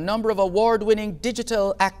implementation of a number of award-winning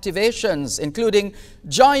digital activations, including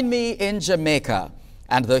Join Me in Jamaica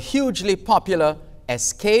and the hugely popular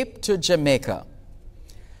Escape to Jamaica.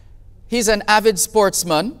 He's an avid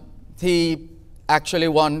sportsman. He actually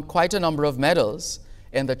won quite a number of medals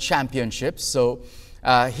in the championships. So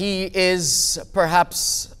he is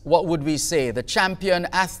perhaps, what would we say, the champion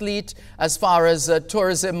athlete as far as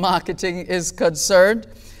tourism marketing is concerned.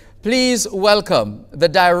 Please welcome the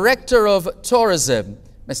Director of Tourism,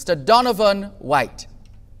 Mr. Donovan White.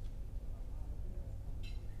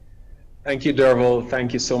 Thank you, Derval.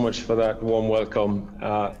 Thank you so much for that warm welcome.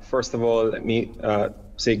 First of all, let me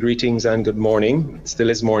say greetings and good morning. It still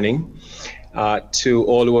is morning to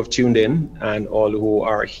all who have tuned in and all who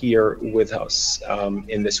are here with us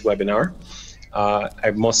in this webinar.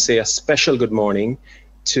 I must say a special good morning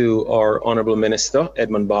to our Honorable Minister,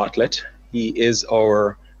 Edmund Bartlett. He is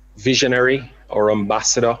our visionary, our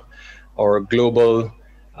ambassador, our global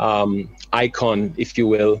icon, if you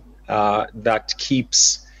will, that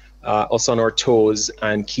keeps us on our toes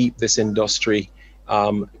and keep this industry,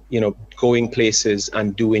 going places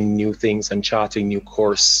and doing new things and charting new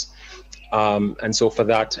course. And so for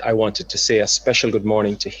that, I wanted to say a special good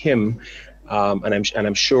morning to him. And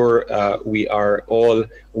I'm sure we are all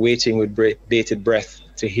waiting with bated breath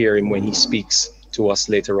to hear him when he speaks to us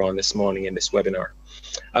later on this morning in this webinar.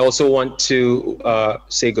 I also want to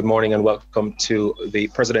say good morning and welcome to the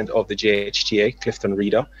President of the JHTA, Clifton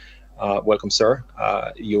Reeder. Welcome, sir.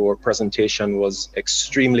 Your presentation was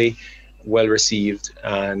extremely well received,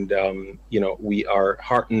 and we are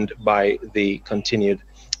heartened by the continued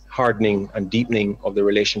hardening and deepening of the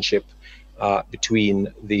relationship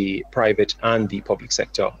between the private and the public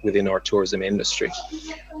sector within our tourism industry.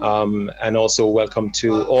 And also welcome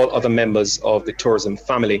to all other members of the tourism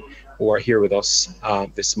family who are here with us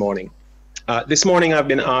this morning. This morning I've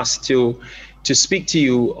been asked to speak to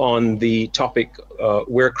you on the topic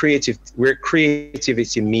where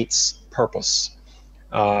creativity meets purpose,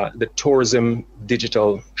 the tourism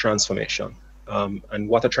digital transformation, and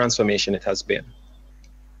what a transformation it has been.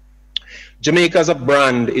 Jamaica as a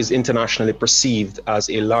brand is internationally perceived as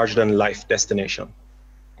a larger-than-life destination.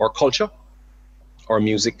 Our culture, our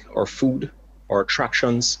music, our food, our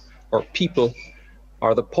attractions, our people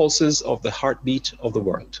are the pulses of the heartbeat of the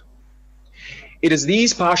world. It is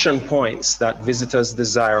these passion points that visitors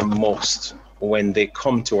desire most when they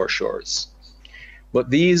come to our shores. But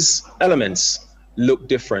these elements look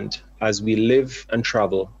different as we live and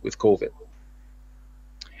travel with COVID.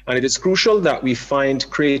 And it is crucial that we find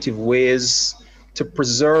creative ways to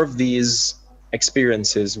preserve these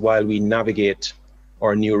experiences while we navigate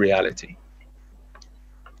our new reality.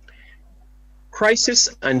 Crisis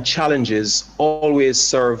and challenges always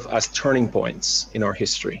serve as turning points in our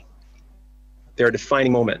history. They are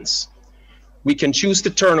defining moments. We can choose to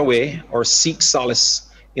turn away or seek solace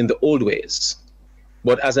in the old ways.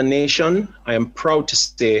 But as a nation, I am proud to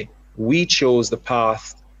say we chose the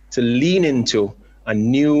path to lean into a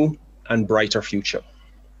new and brighter future.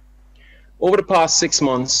 Over the past 6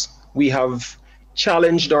 months, we have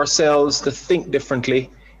challenged ourselves to think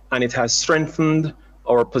differently, and it has strengthened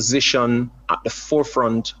our position at the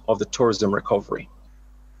forefront of the tourism recovery.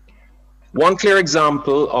 One clear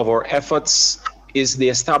example of our efforts is the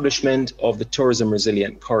establishment of the Tourism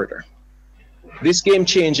Resilient Corridor. This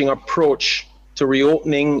game-changing approach to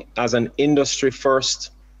reopening as an industry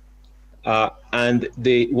first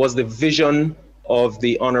was the vision of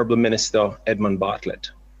the Honorable Minister Edmund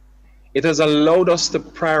Bartlett. It has allowed us to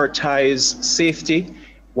prioritize safety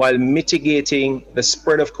while mitigating the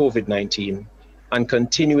spread of COVID-19 and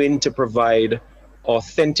continuing to provide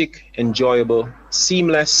authentic, enjoyable,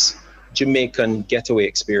 seamless Jamaican getaway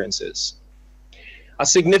experiences. A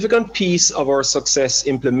significant piece of our success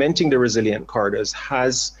implementing the resilient corridors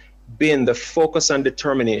has been the focus and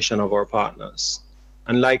determination of our partners.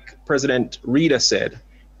 And like President Reeder said,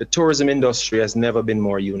 the tourism industry has never been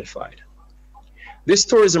more unified. This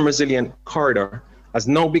tourism resilient corridor has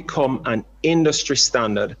now become an industry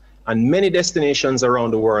standard, and many destinations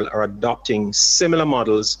around the world are adopting similar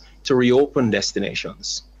models to reopen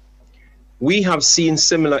destinations. We have seen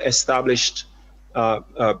similar established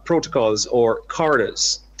protocols or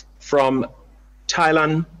corridors from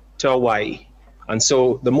Thailand to Hawaii. And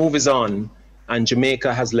so the move is on, and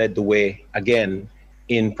Jamaica has led the way again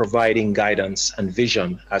in providing guidance and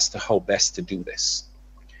vision as to how best to do this.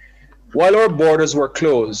 While our borders were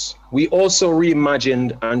closed, we also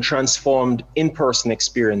reimagined and transformed in-person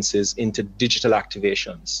experiences into digital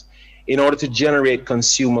activations in order to generate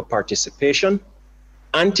consumer participation,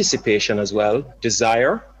 anticipation as well,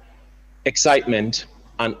 desire, excitement,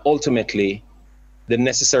 and ultimately the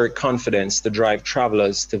necessary confidence to drive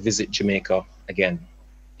travelers to visit Jamaica again.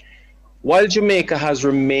 While Jamaica has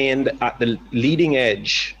remained at the leading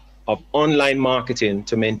edge of online marketing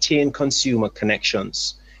to maintain consumer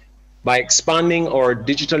connections, by expanding our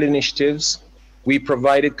digital initiatives, we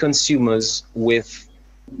provided consumers with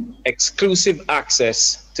exclusive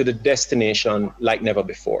access to the destination like never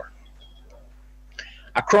before.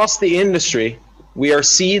 Across the industry, we are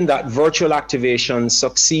seeing that virtual activations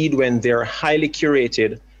succeed when they're highly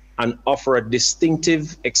curated and offer a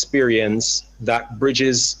distinctive experience that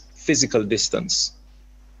bridges physical distance.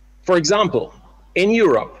 For example, in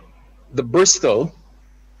Europe, the Bristol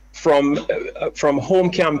from home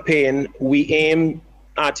campaign, we aim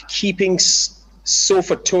at keeping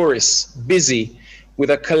sofa tourists busy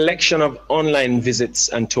with a collection of online visits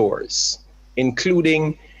and tours,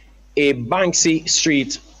 including a Banksy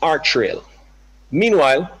Street art trail.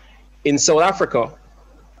 Meanwhile, in South Africa,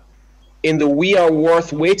 in the We Are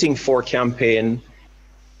Worth Waiting For campaign,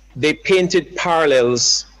 they painted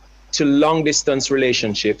parallels to long-distance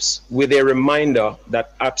relationships with a reminder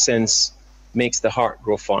that absence makes the heart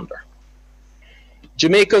grow fonder.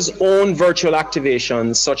 Jamaica's own virtual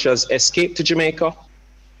activations, such as Escape to Jamaica,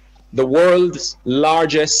 the world's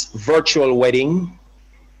largest virtual wedding,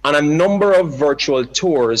 and a number of virtual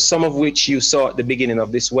tours, some of which you saw at the beginning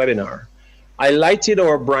of this webinar, highlighted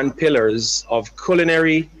our brand pillars of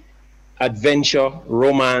culinary, adventure,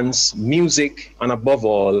 romance, music, and above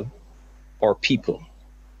all, our people.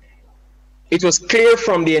 It was clear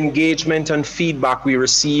from the engagement and feedback we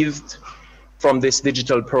received from this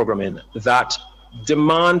digital programming that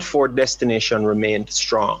demand for destination remained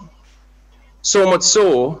strong. So much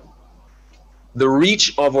so, the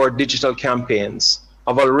reach of our digital campaigns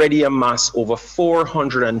have already amassed over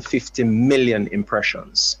 450 million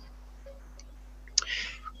impressions.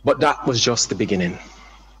 But that was just the beginning.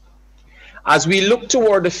 As we look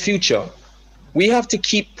toward the future, we have to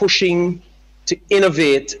keep pushing to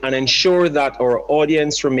innovate and ensure that our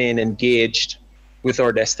audience remain engaged with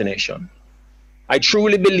our destination. I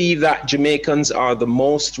truly believe that Jamaicans are the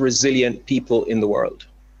most resilient people in the world.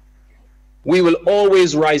 We will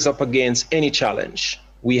always rise up against any challenge.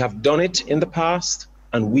 We have done it in the past,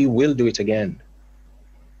 and we will do it again.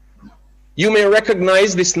 You may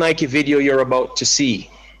recognize this Nike video you're about to see.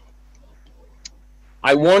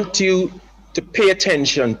 I want you to pay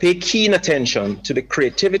keen attention to the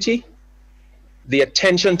creativity, the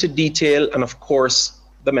attention to detail, and of course,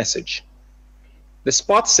 the message. The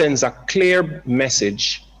spot sends a clear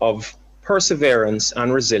message of perseverance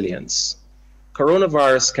and resilience.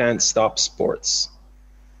 Coronavirus can't stop sports,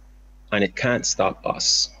 and it can't stop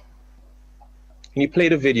us. Can you play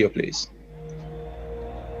the video, please?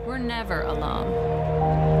 We're never alone.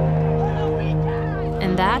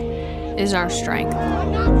 And that is our strength.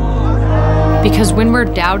 Because when we're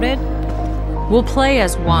doubted, we'll play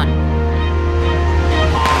as one.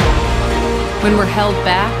 When we're held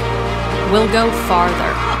back, we'll go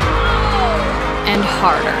farther and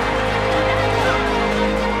harder.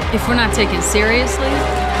 If we're not taken seriously,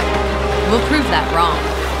 we'll prove that wrong.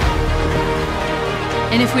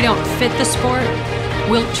 And if we don't fit the sport,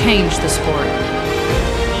 we'll change the sport.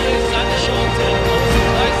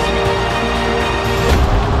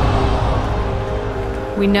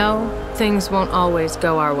 We know things won't always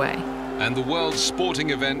go our way. And the world's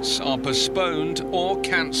sporting events are postponed or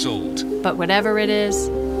cancelled. But whatever it is,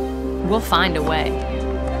 we'll find a way.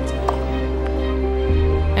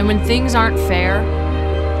 And when things aren't fair,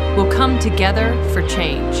 we'll come together for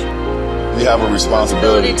change. We have a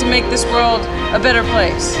responsibility to make this world a better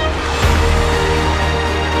place.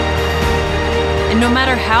 And no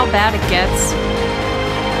matter how bad it gets,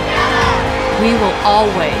 we will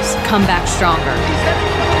always come back stronger.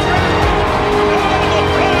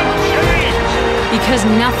 Because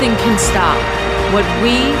nothing can stop what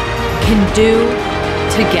we can do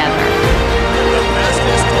together.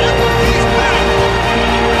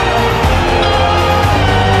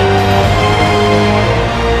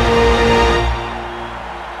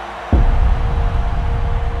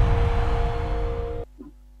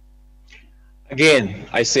 Again,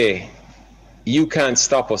 I say, you can't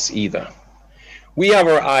stop us either. We have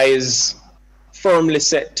our eyes firmly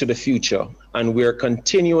set to the future, and we're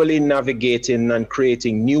continually navigating and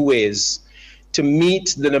creating new ways to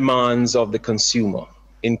meet the demands of the consumer,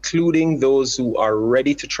 including those who are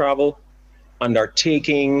ready to travel and are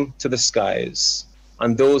taking to the skies,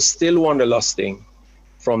 and those still wanderlusting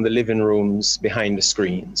from the living rooms behind the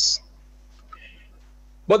screens.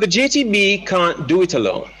 But the JTB can't do it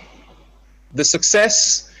alone. The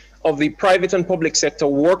success of the private and public sector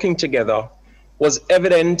working together was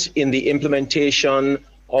evident in the implementation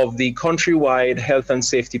of the countrywide health and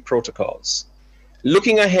safety protocols.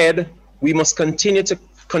 Looking ahead, we must continue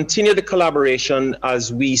the collaboration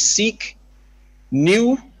as we seek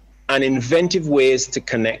new and inventive ways to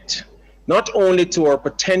connect, not only to our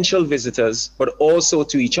potential visitors, but also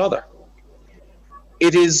to each other.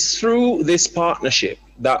 It is through this partnership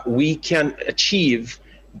that we can achieve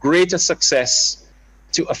greater success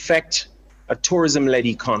to affect a tourism-led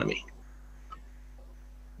economy.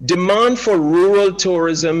 Demand for rural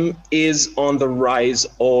tourism is on the rise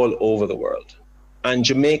all over the world, and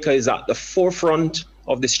Jamaica is at the forefront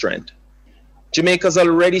of this trend. Jamaica's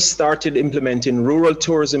already started implementing rural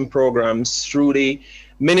tourism programs through the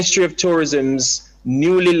Ministry of Tourism's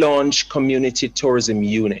newly launched Community Tourism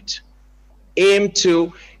Unit, aimed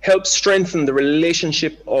to help strengthen the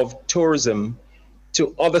relationship of tourism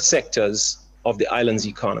to other sectors of the island's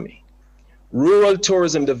economy. Rural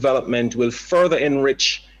tourism development will further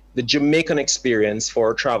enrich the Jamaican experience for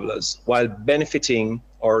our travelers while benefiting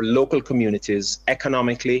our local communities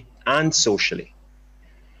economically and socially.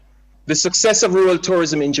 The success of rural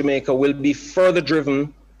tourism in Jamaica will be further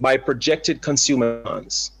driven by projected consumer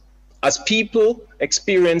demands. As people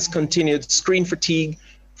experience continued screen fatigue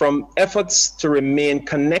from efforts to remain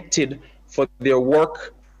connected for their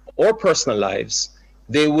work or personal lives,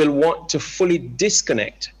 they will want to fully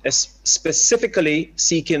disconnect, specifically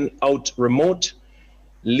seeking out remote,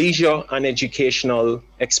 leisure and educational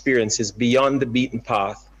experiences beyond the beaten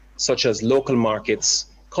path, such as local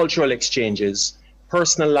markets, cultural exchanges,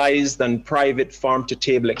 personalized and private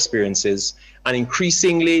farm-to-table experiences, and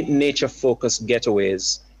increasingly nature-focused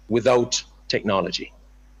getaways without technology.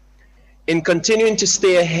 In continuing to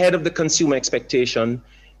stay ahead of the consumer expectation,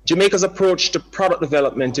 Jamaica's approach to product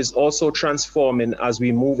development is also transforming as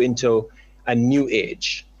we move into a new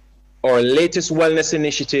age. Our latest wellness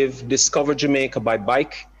initiative, Discover Jamaica by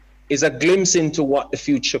Bike, is a glimpse into what the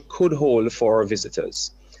future could hold for our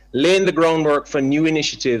visitors, laying the groundwork for new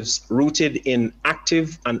initiatives rooted in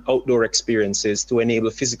active and outdoor experiences to enable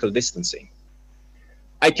physical distancing.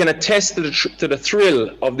 I can attest to the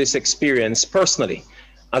thrill of this experience personally,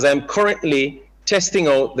 as I'm currently testing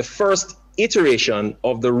out the first iteration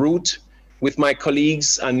of the route with my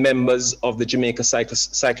colleagues and members of the Jamaica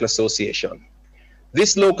Cycle Association.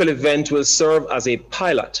 This local event will serve as a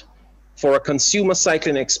pilot for a consumer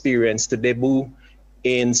cycling experience to debut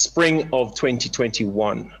in spring of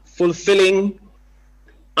 2021, fulfilling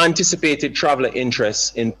anticipated traveler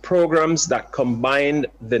interests in programs that combine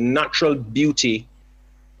the natural beauty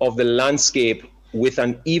of the landscape with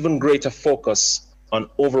an even greater focus on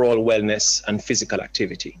overall wellness and physical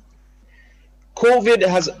activity. COVID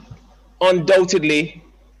has undoubtedly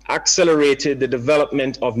accelerated the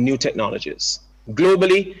development of new technologies.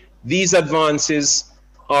 Globally, these advances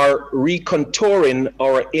are recontouring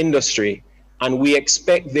our industry, and we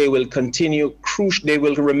expect they will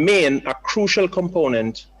remain a crucial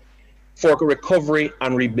component for recovery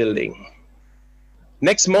and rebuilding.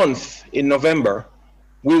 Next month, in November,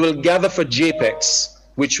 we will gather for JPEX,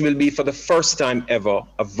 which will be for the first time ever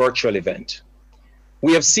a virtual event.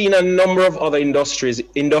 We have seen a number of other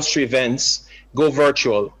industry events go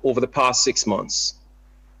virtual over the past 6 months.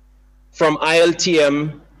 From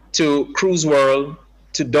ILTM to Cruise World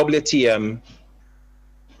to WTM,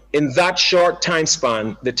 In that short time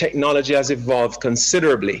span, the technology has evolved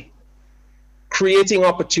considerably, creating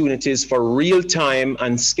opportunities for real-time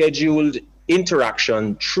and scheduled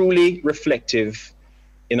interaction truly reflective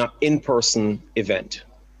in an in-person event.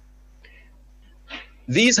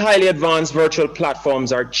 These highly advanced virtual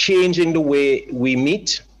platforms are changing the way we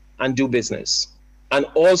meet and do business, and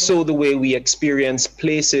also the way we experience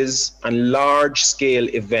places and large-scale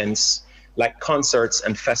events like concerts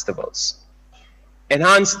and festivals.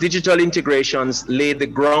 Enhanced digital integrations lay the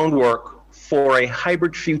groundwork for a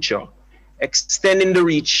hybrid future, extending the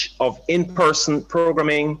reach of in-person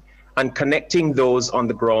programming and connecting those on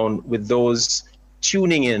the ground with those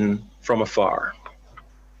tuning in from afar.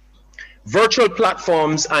 Virtual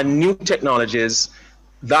platforms and new technologies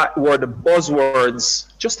that were the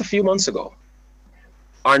buzzwords just a few months ago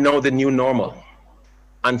are now the new normal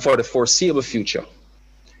and for the foreseeable future,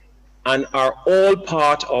 and are all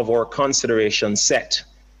part of our consideration set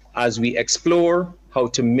as we explore how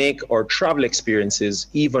to make our travel experiences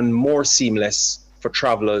even more seamless for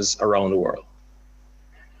travelers around the world.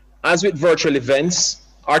 As with virtual events,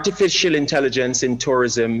 artificial intelligence in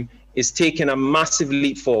tourism is taking a massive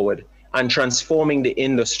leap forward and transforming the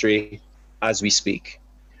industry as we speak.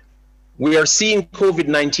 We are seeing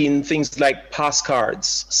COVID-19 things like pass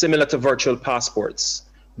cards, similar to virtual passports,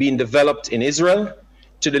 being developed in Israel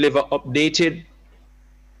to deliver updated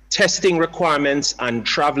testing requirements and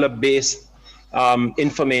traveler-based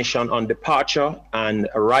information on departure and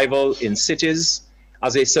arrival in cities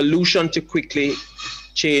as a solution to quickly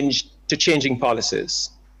changing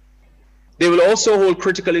policies. They will also hold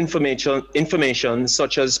critical information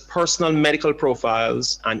such as personal medical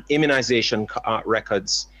profiles and immunization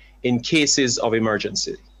records in cases of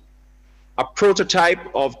emergency. A prototype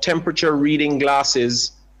of temperature reading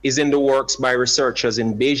glasses is in the works by researchers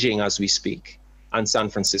in Beijing as we speak, and San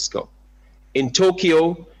Francisco. In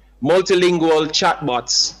Tokyo, multilingual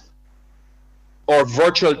chatbots, or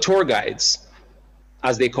virtual tour guides,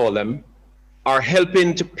 as they call them, are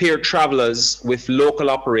helping to pair travelers with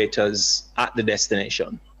local operators at the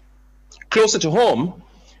destination. Closer to home,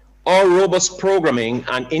 our robust programming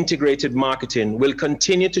and integrated marketing will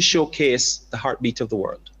continue to showcase the heartbeat of the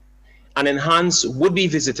world and enhance would-be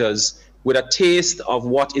visitors with a taste of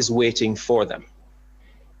what is waiting for them.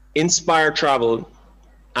 Inspire travel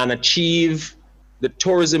and achieve the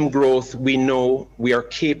tourism growth we know we are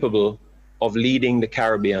capable of leading the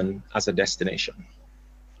Caribbean as a destination.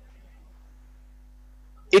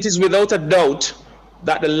 It is without a doubt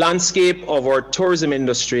that the landscape of our tourism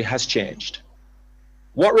industry has changed.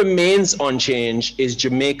 What remains unchanged is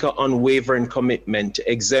Jamaica's unwavering commitment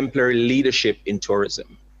to exemplary leadership in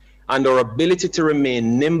tourism and our ability to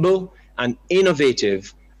remain nimble and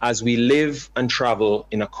innovative as we live and travel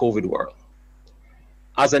in a COVID world.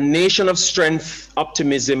 As a nation of strength,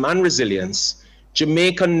 optimism, and resilience,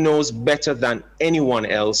 Jamaica knows better than anyone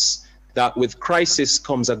else that with crisis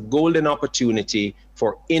comes a golden opportunity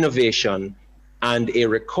for innovation and a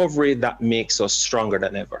recovery that makes us stronger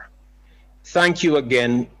than ever. Thank you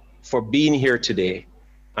again for being here today,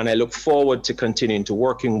 and I look forward to continuing to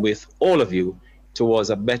working with all of you towards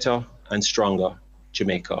a better and stronger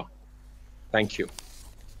Jamaica. Thank you.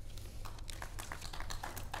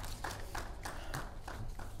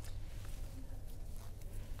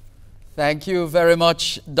 Thank you very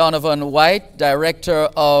much, Donovan White, Director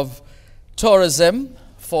of Tourism,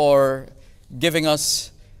 for giving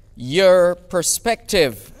us your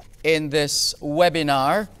perspective in this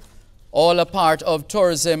webinar, all a part of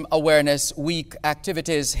Tourism Awareness Week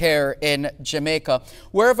activities here in Jamaica.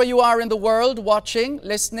 Wherever you are in the world, watching,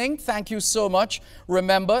 listening, thank you so much.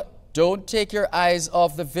 Remember, don't take your eyes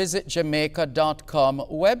off the visitjamaica.com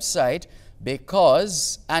website,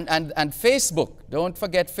 because, and Facebook, don't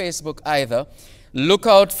forget Facebook either. Look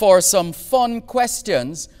out for some fun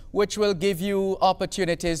questions which will give you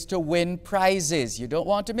opportunities to win prizes. You don't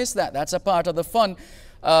want to miss that. That's a part of the fun.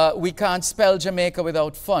 We can't spell Jamaica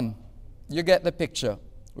without fun. You get the picture.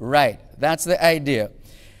 Right, that's the idea.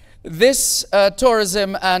 This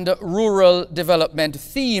tourism and rural development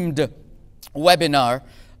themed webinar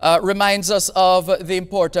reminds us of the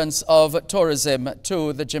importance of tourism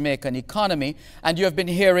to the Jamaican economy. And you have been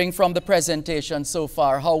hearing from the presentation so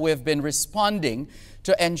far how we've been responding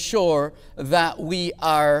to ensure that we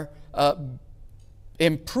are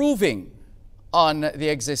improving on the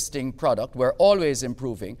existing product. We're always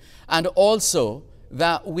improving. And also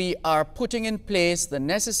that we are putting in place the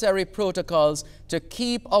necessary protocols to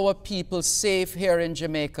keep our people safe here in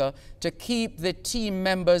Jamaica, to keep the team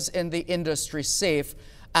members in the industry safe,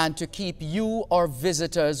 and to keep you, our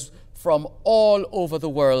visitors from all over the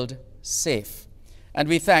world, safe. And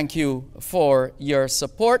we thank you for your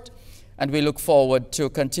support, and we look forward to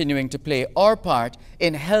continuing to play our part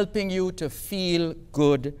in helping you to feel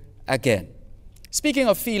good again. Speaking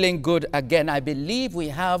of feeling good again, I believe we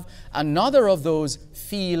have another of those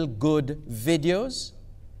feel-good videos.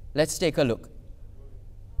 Let's take a look.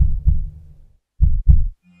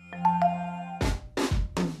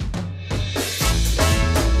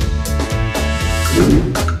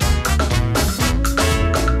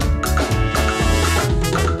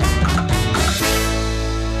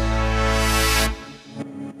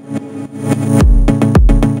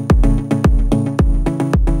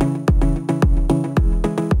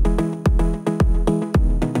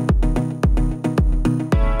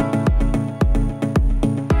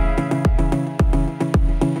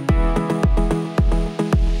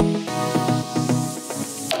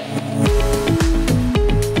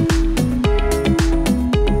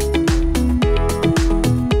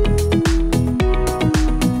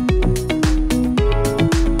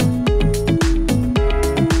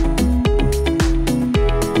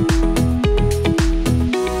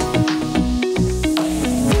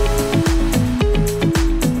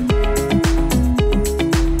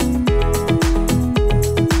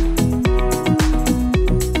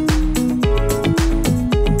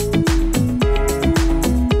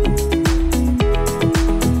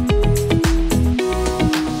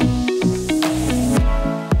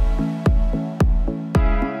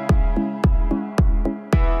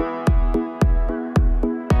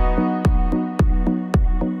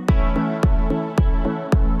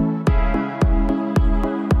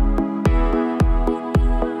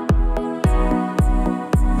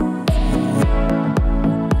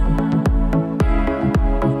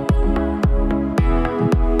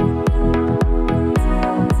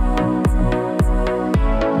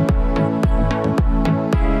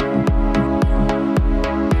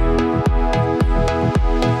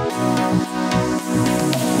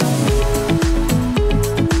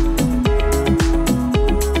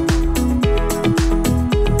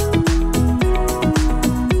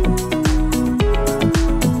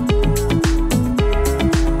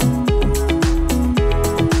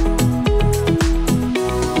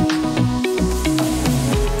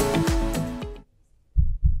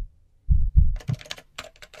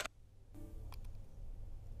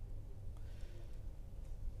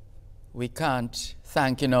 We can't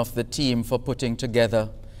thank enough the team for putting together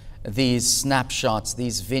these snapshots,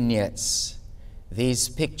 these vignettes, these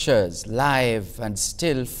pictures, live and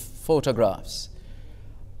still photographs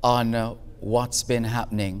on what's been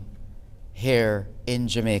happening here in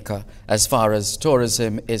Jamaica as far as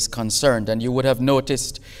tourism is concerned. And you would have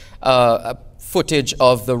noticed footage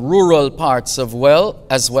of the rural parts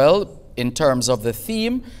as well in terms of the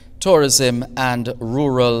theme, tourism and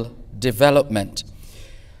rural development.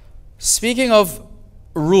 Speaking of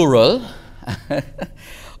rural,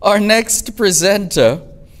 our next presenter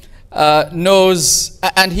knows,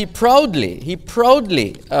 and he proudly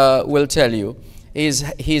will tell you,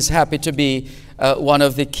 he's happy to be one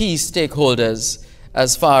of the key stakeholders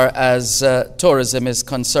as far as tourism is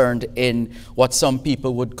concerned in what some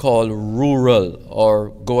people would call rural, or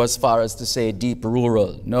go as far as to say deep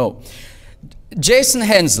rural. No. Jason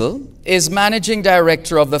Hensel is managing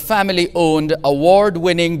director of the family-owned,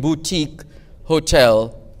 award-winning boutique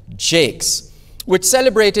hotel, Jake's, which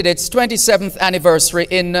celebrated its 27th anniversary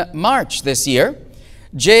in March this year.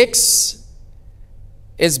 Jake's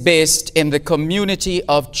is based in the community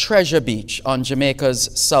of Treasure Beach on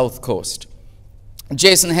Jamaica's south coast.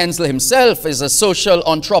 Jason Hensel himself is a social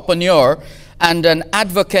entrepreneur and an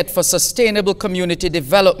advocate for sustainable community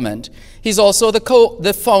development. He's also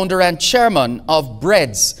the founder and chairman of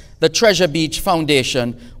BREADS, the Treasure Beach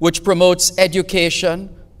Foundation, which promotes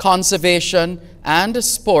education, conservation, and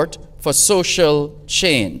sport for social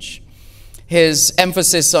change. His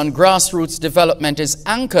emphasis on grassroots development is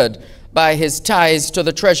anchored by his ties to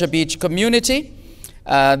the Treasure Beach community.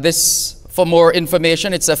 For more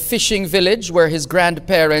information, it's a fishing village where his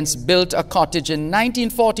grandparents built a cottage in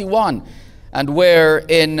 1941, and where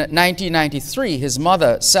in 1993 his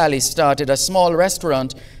mother, Sally, started a small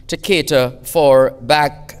restaurant to cater for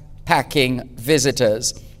backpacking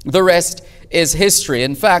visitors. The rest is history.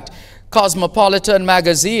 In fact, Cosmopolitan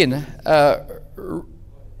magazine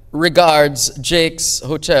regards Jake's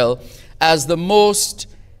Hotel as the most,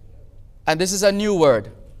 and this is a new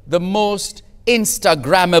word, the most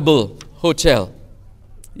Instagrammable hotel.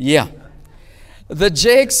 Yeah. The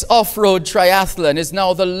Jake's Off-Road Triathlon is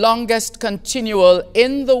now the longest continual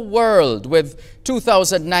in the world, with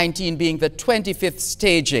 2019 being the 25th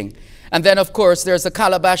staging. And then, of course, there's the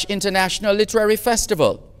Calabash International Literary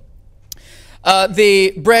Festival.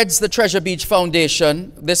 The Breads the Treasure Beach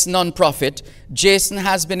Foundation, this non-profit, Jason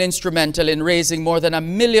has been instrumental in raising more than $1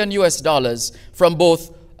 million from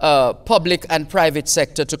both public and private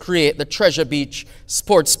sector to create the Treasure Beach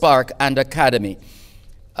Sports Park and Academy.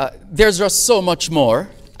 There's just so much more,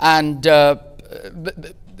 and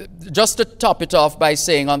just to top it off by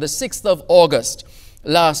saying on the 6th of August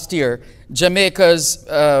last year, Jamaica's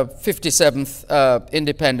 57th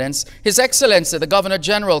independence, His Excellency, the Governor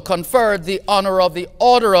General, conferred the honor of the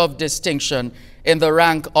Order of Distinction in the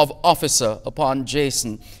rank of officer upon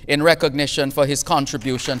Jason in recognition for his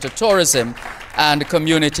contribution to tourism and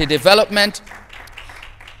community development.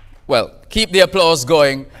 Well, keep the applause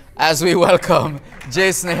going as we welcome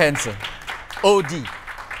Jason Henson, OD.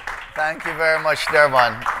 Thank you very much,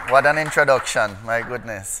 Dervan. What an introduction, my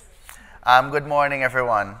goodness. Good morning,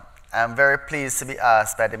 everyone. I'm very pleased to be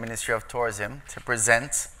asked by the Ministry of Tourism to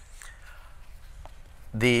present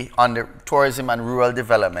on the Tourism and Rural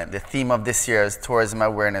Development, the theme of this year's Tourism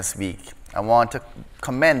Awareness Week. I want to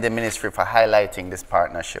commend the Ministry for highlighting this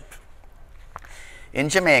partnership. In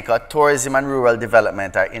Jamaica, tourism and rural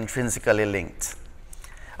development are intrinsically linked.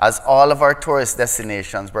 As all of our tourist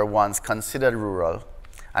destinations were once considered rural,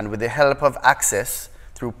 and with the help of access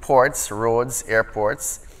through ports, roads,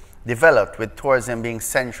 airports, developed with tourism being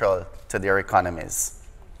central to their economies.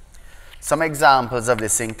 Some examples of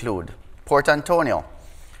this include Port Antonio,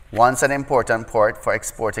 once an important port for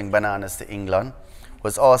exporting bananas to England,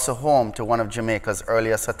 was also home to one of Jamaica's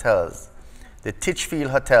earliest hotels, the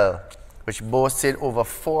Titchfield Hotel, which boasted over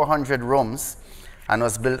 400 rooms and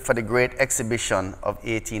was built for the Great Exhibition of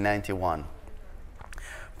 1891.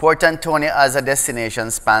 Port Antonio as a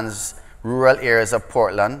destination spans rural areas of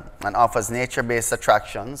Portland and offers nature-based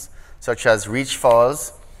attractions such as Reach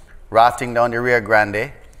Falls, rafting down the Rio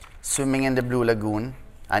Grande, swimming in the Blue Lagoon,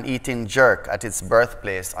 and eating jerk at its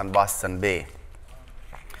birthplace on Boston Bay.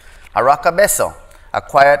 Aracabeso, a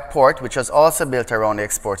quiet port which was also built around the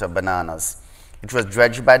export of bananas. It was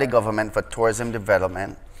dredged by the government for tourism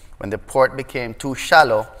development when the port became too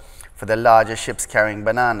shallow for the larger ships carrying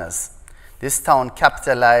bananas. This town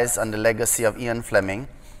capitalized on the legacy of Ian Fleming,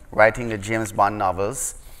 writing the James Bond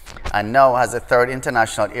novels, and now has a third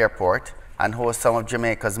international airport and hosts some of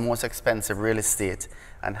Jamaica's most expensive real estate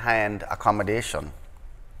and high-end accommodation.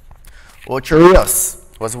 Ocho Rios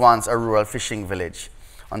was once a rural fishing village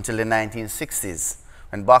until the 1960s,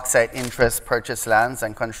 when bauxite interests purchased lands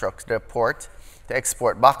and constructed a port to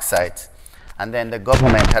export bauxite, and then the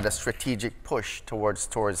government had a strategic push towards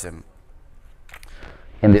tourism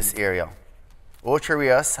in this area. Ocho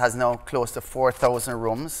Rios has now close to 4,000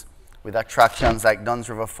 rooms with attractions like Duns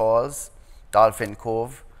River Falls, Dolphin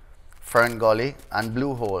Cove, Fern Gully, and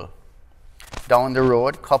Blue Hole. Down the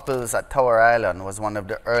road, Couples at Tower Island was one of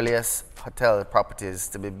the earliest hotel properties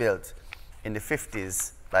to be built in the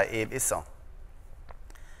 50s by Abe Issa.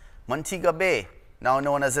 Montego Bay, now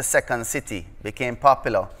known as the Second City, became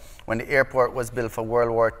popular when the airport was built for World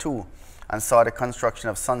War II and saw the construction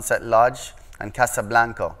of Sunset Lodge and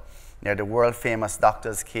Casablanca near the world-famous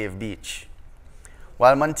Doctor's Cave Beach.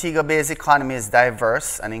 While Montego Bay's economy is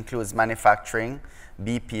diverse and includes manufacturing,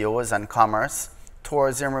 BPOs, and commerce,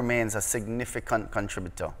 tourism remains a significant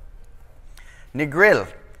contributor. Negril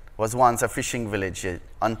was once a fishing village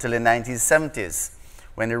until the 1970s,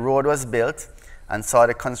 when the road was built and saw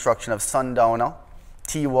the construction of Sundowner,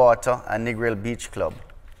 Tea-Water, and Negril Beach Club.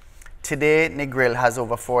 Today, Negril has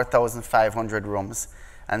over 4,500 rooms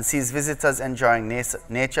and sees visitors enjoying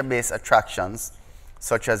nature-based attractions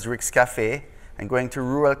such as Rick's Cafe and going to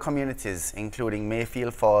rural communities including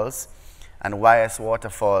Mayfield Falls and YS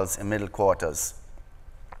Waterfalls in Middle Quarters.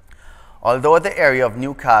 Although the area of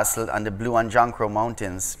Newcastle and the Blue and John Crow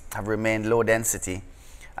Mountains have remained low density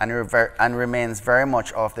and remains very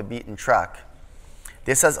much off the beaten track,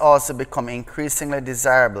 this has also become increasingly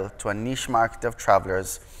desirable to a niche market of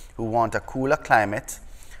travelers who want a cooler climate,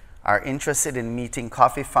 are interested in meeting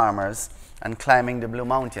coffee farmers and climbing the Blue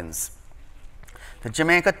Mountains. The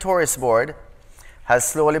Jamaica Tourist Board has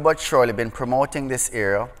slowly but surely been promoting this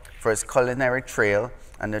area for its culinary trail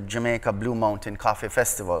and the Jamaica Blue Mountain Coffee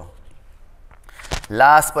Festival.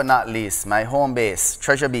 Last but not least, my home base,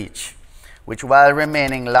 Treasure Beach, which while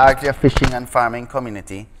remaining largely a fishing and farming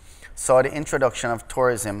community, saw the introduction of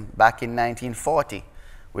tourism back in 1940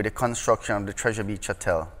 with the construction of the Treasure Beach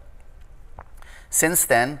Hotel. Since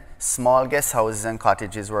then, small guest houses and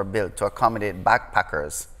cottages were built to accommodate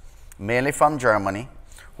backpackers, mainly from Germany,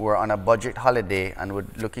 who were on a budget holiday and were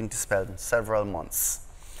looking to spend several months,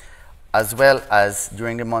 as well as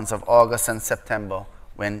during the months of August and September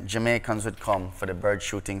when Jamaicans would come for the bird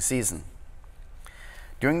shooting season.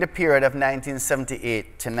 During the period of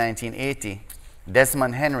 1978 to 1980,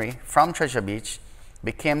 Desmond Henry from Treasure Beach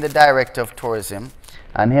became the director of tourism,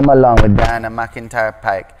 and him along with Diana McIntyre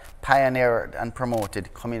Pike pioneered and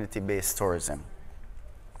promoted community-based tourism.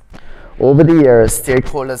 Over the years,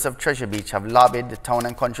 stakeholders of Treasure Beach have lobbied the Town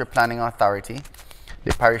and Country Planning Authority,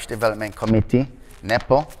 the Parish Development Committee,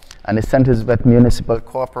 NEPO, and the St. Elizabeth Municipal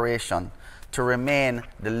Corporation to remain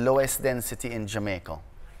the lowest density in Jamaica.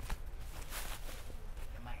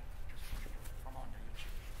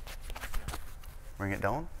 Bring it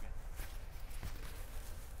down.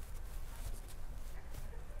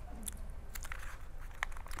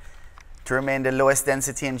 To remain the lowest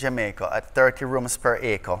density in Jamaica at 30 rooms per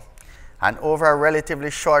acre, and over a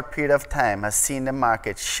relatively short period of time has seen the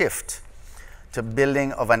market shift to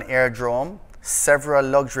building of an airdrome, several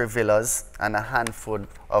luxury villas, and a handful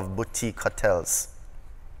of boutique hotels.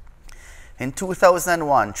 In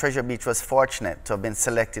 2001, Treasure Beach was fortunate to have been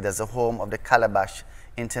selected as the home of the Calabash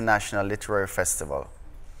International Literary Festival.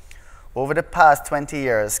 Over the past 20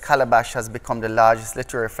 years, Calabash has become the largest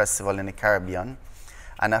literary festival in the Caribbean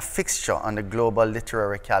and a fixture on the global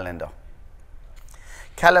literary calendar.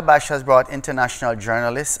 Calabash has brought international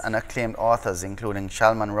journalists and acclaimed authors including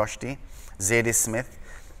Salman Rushdie, Zadie Smith,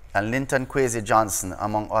 and Linton Kwesi Johnson,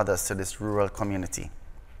 among others, to this rural community.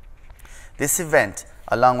 This event,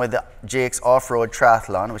 along with the Jake's Off-Road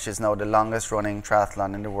Triathlon, which is now the longest running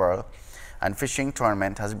triathlon in the world, and fishing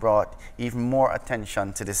tournament, has brought even more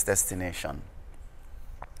attention to this destination.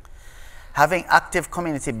 Having active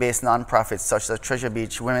community-based nonprofits such as the Treasure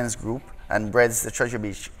Beach Women's Group and BREDS, the Treasure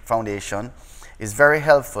Beach Foundation, is very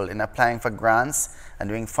helpful in applying for grants and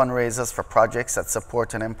doing fundraisers for projects that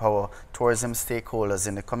support and empower tourism stakeholders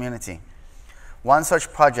in the community. One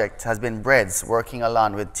such project has been BREDS working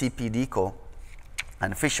along with TPDCO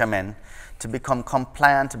and fishermen to become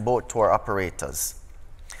compliant boat tour operators.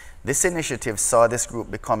 This initiative saw this group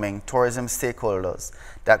becoming tourism stakeholders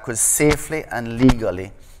that could safely and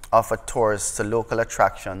legally offer tours to local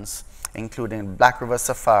attractions, including Black River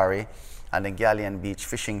Safari and the Galleon Beach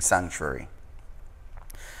Fishing Sanctuary.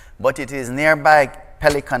 But it is nearby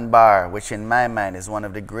Pelican Bar, which in my mind is one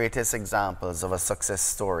of the greatest examples of a success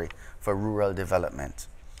story for rural development.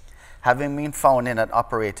 Having been founded and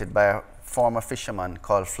operated by a former fisherman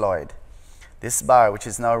called Floyd, this bar, which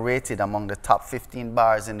is now rated among the top 15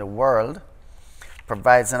 bars in the world,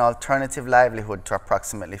 provides an alternative livelihood to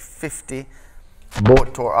approximately 50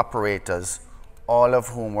 boat tour operators, all of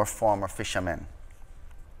whom were former fishermen.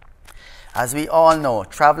 As we all know,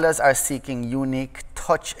 travelers are seeking unique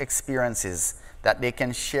touch experiences that they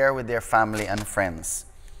can share with their family and friends.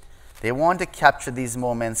 They want to capture these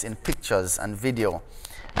moments in pictures and video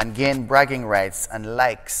and gain bragging rights and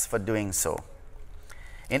likes for doing so.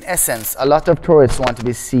 In essence, a lot of tourists want to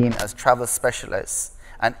be seen as travel specialists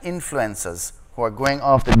and influencers who are going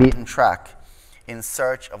off the beaten track in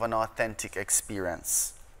search of an authentic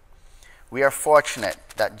experience. We are fortunate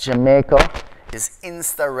that Jamaica is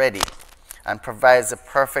Insta-ready and provides a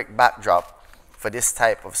perfect backdrop for this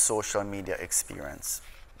type of social media experience.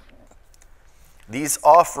 These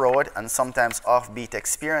off-road and sometimes offbeat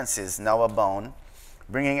experiences now abound,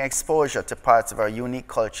 bringing exposure to parts of our unique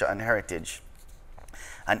culture and heritage,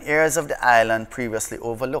 and areas of the island previously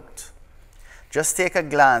overlooked. Just take a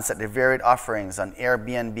glance at the varied offerings on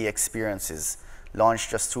Airbnb experiences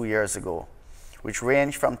launched just 2 years ago, which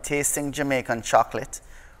range from tasting Jamaican chocolate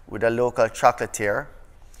with a local chocolatier,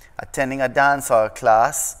 attending a dancehall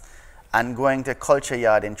class, and going to Culture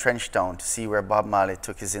Yard in Trenchtown to see where Bob Marley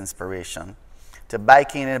took his inspiration, to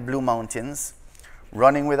biking in the Blue Mountains,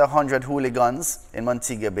 running with 100 hooligans in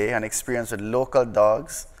Montego Bay, an experience with local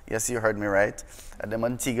dogs, yes, you heard me right, at the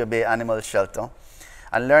Montego Bay Animal Shelter,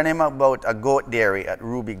 and learning about a goat dairy at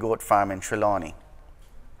Ruby Goat Farm in Trelawney.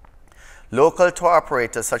 Local tour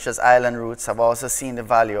operators such as Island Routes have also seen the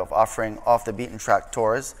value of offering off-the-beaten-track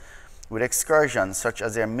tours with excursions such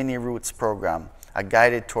as their Mini Routes program, a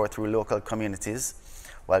guided tour through local communities,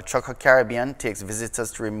 while Trucker Caribbean takes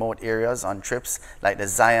visitors to remote areas on trips like the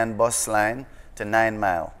Zion bus line to 9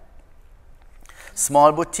 Mile.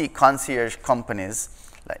 Small boutique concierge companies,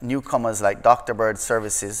 like newcomers like Dr. Bird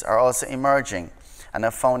Services, are also emerging and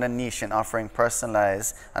have found a niche in offering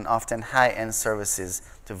personalized and often high-end services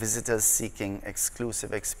to visitors seeking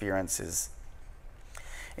exclusive experiences.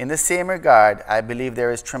 In the same regard, I believe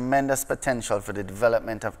there is tremendous potential for the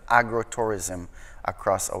development of agro-tourism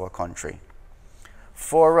across our country.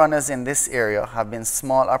 Forerunners in this area have been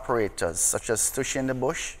small operators such as Stush in the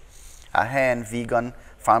Bush, a high-end vegan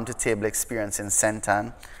farm-to-table experience in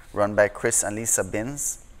Sentan run by Chris and Lisa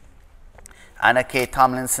Binns, Anna K.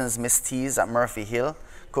 Tomlinson's Miss Teas at Murphy Hill,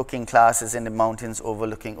 cooking classes in the mountains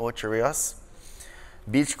overlooking Ocho Rios,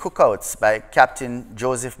 Beach cookouts by Captain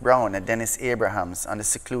Joseph Brown and Dennis Abrahams on the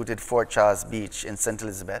secluded Fort Charles Beach in St.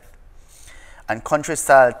 Elizabeth, and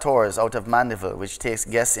country-style tours out of Mandeville, which takes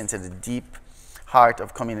guests into the deep heart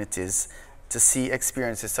of communities to see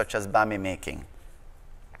experiences such as bami making.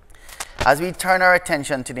 As we turn our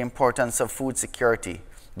attention to the importance of food security,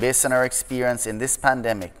 based on our experience in this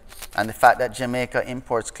pandemic and the fact that Jamaica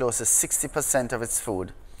imports close to 60% of its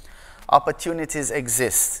food, opportunities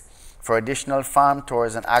exist for additional farm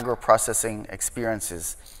tours and agro-processing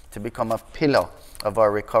experiences to become a pillar of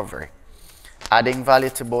our recovery, adding value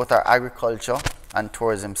to both our agriculture and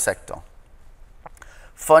tourism sector.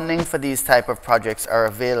 Funding for these type of projects are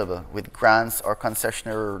available with grants or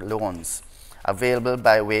concessionary loans available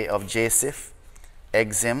by way of JSIF,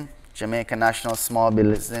 EXIM, Jamaica National Small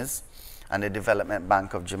Business, and the Development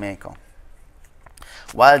Bank of Jamaica.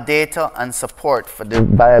 While data and support for the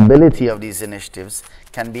viability of these initiatives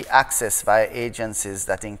can be accessed via agencies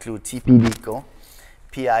that include TPDCO,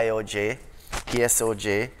 PIOJ,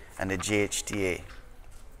 PSOJ, and the GHTA.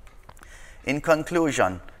 In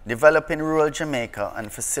conclusion, developing rural Jamaica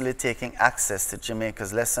and facilitating access to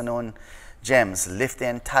Jamaica's lesser-known gems lift the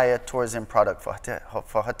entire tourism product for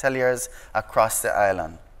hoteliers across the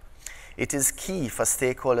island. It is key for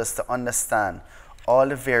stakeholders to understand all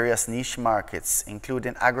the various niche markets,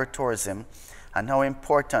 including agritourism, and how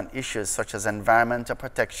important issues such as environmental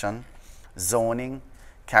protection, zoning,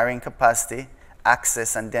 carrying capacity,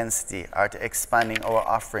 access, and density are to expanding our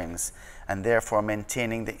offerings and therefore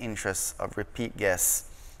maintaining the interests of repeat guests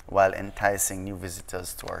while enticing new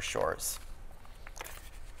visitors to our shores.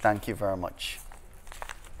 Thank you very much.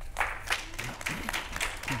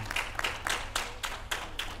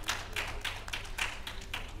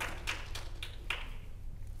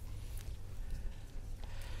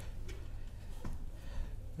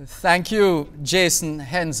 Thank you, Jason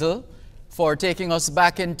Hensel, for taking us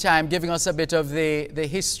back in time, giving us a bit of the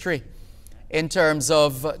history in terms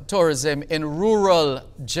of tourism in rural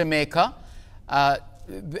Jamaica.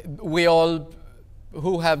 We all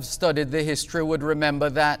who have studied the history would remember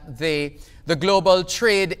that the global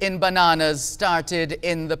trade in bananas started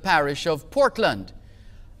in the parish of Portland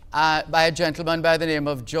by a gentleman by the name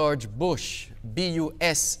of George Bush,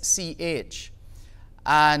 B-U-S-C-H.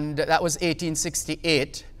 And that was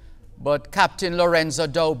 1868. But Captain Lorenzo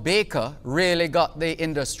Dow Baker really got the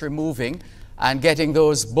industry moving and getting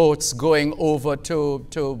those boats going over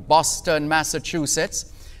to Boston,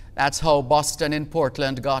 Massachusetts. That's how Boston in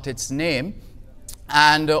Portland got its name.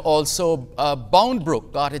 And also Bound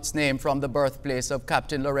Brook got its name from the birthplace of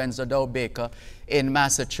Captain Lorenzo Dow Baker in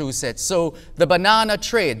Massachusetts. So the banana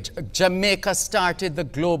trade, Jamaica started the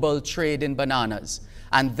global trade in bananas.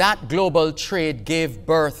 And that global trade gave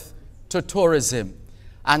birth to tourism.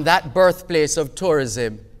 And that birthplace of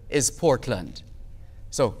tourism is Portland.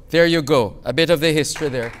 So there you go, a bit of the history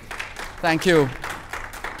there. Thank you.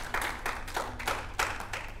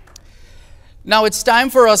 Now it's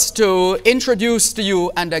time for us to introduce to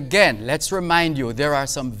you, and again, let's remind you, there are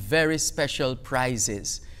some very special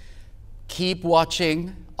prizes. Keep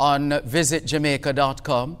watching on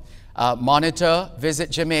visitjamaica.com. Monitor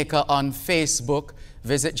Visit Jamaica on Facebook.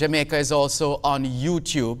 Visit Jamaica is also on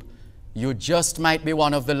YouTube. You just might be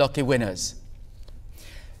one of the lucky winners.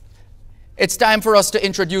 It's time for us to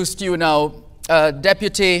introduce to you now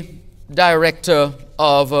Deputy Director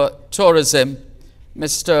of Tourism,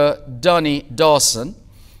 Mr. Donnie Dawson.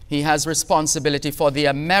 He has responsibility for the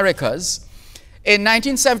Americas. In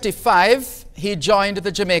 1975, he joined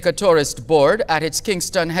the Jamaica Tourist Board at its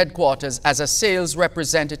Kingston headquarters as a sales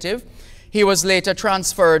representative. He was later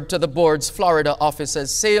transferred to the board's Florida office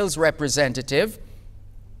as sales representative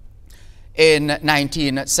in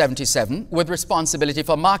 1977, with responsibility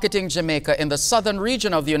for marketing Jamaica in the southern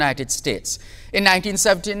region of the United States. In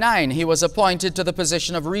 1979, he was appointed to the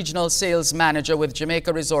position of regional sales manager with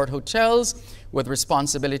Jamaica Resort Hotels, with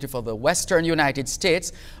responsibility for the western United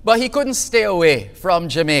States, but he couldn't stay away from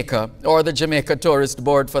Jamaica, or the Jamaica Tourist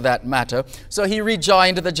Board for that matter, so he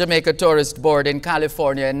rejoined the Jamaica Tourist Board in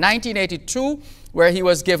California in 1982, where he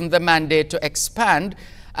was given the mandate to expand,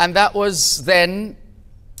 and that was then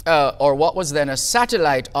what was then a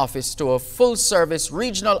satellite office to a full-service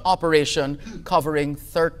regional operation covering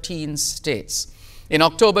 13 states. In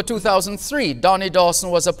October 2003, Donnie Dawson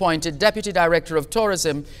was appointed Deputy Director of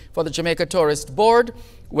Tourism for the Jamaica Tourist Board,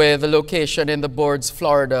 with a location in the board's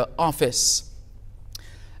Florida office.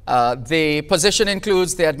 The position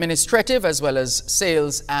includes the administrative as well as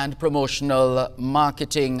sales and promotional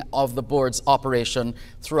marketing of the board's operation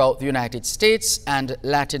throughout the United States and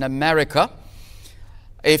Latin America.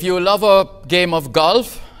 If you love a game of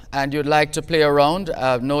golf, and you'd like to play around,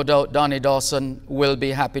 no doubt Donnie Dawson will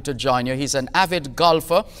be happy to join you. He's an avid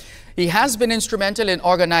golfer. He has been instrumental in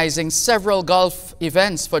organizing several golf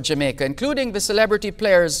events for Jamaica, including the Celebrity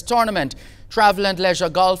Players Tournament, Travel and Leisure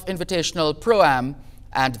Golf Invitational Pro-Am,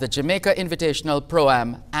 and the Jamaica Invitational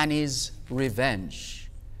Pro-Am, Annie's Revenge.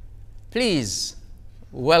 Please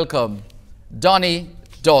welcome Donnie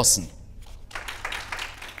Dawson.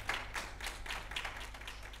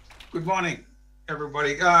 Good morning,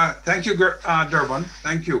 everybody. Thank you, Durban.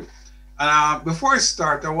 Thank you. Before I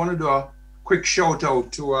start, I want to do a quick shout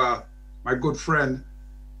out to my good friend,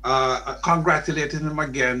 congratulating him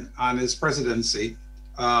again on his presidency,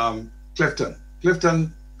 Clifton.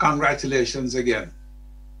 Clifton, congratulations again.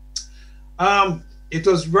 It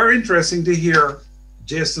was very interesting to hear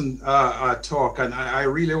Jason talk, and I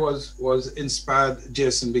really was inspired,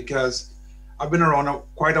 Jason, because I've been around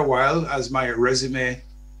quite a while, as my resume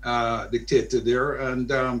dictated there,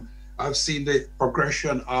 and I've seen the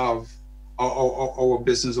progression of our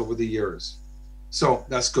business over the years. So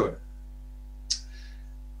that's good.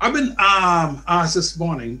 I've been asked this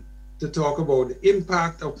morning to talk about the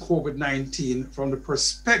impact of COVID-19 from the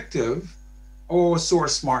perspective of our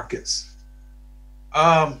source markets.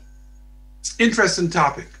 Interesting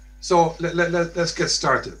topic. So let's get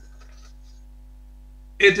started.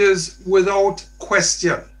 It is without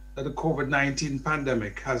question that the COVID-19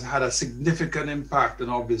 pandemic has had a significant impact on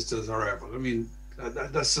our visitors' arrival. I mean,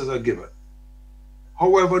 that's a given.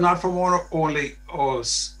 However, not from only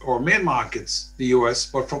our main markets, the US,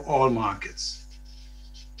 but from all markets.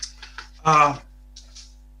 Let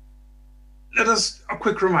us, a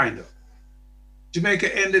quick reminder.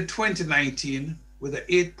 Jamaica ended 2019 with an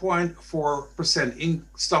 8.4%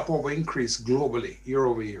 stopover increase globally year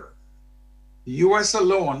over year. The US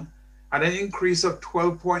alone had an increase of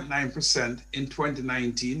 12.9% in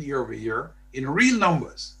 2019 year over year. In real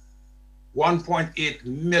numbers, 1.8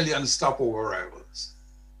 million stopover arrivals.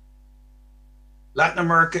 Latin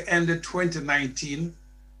America ended 2019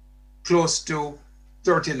 close to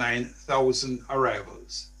 39,000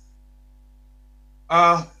 arrivals.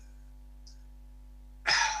 I'm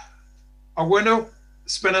going to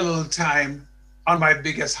spend a little time on my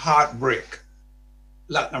biggest heartbreak,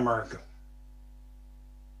 Latin America.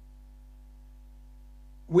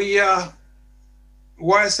 Why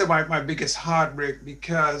I say my biggest heartbreak,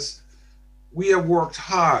 because we have worked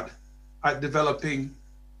hard at developing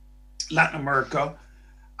Latin America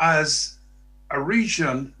as a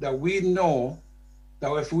region that we know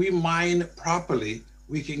that if we mine properly,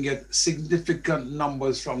 we can get significant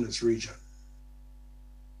numbers from this region.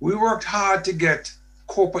 We worked hard to get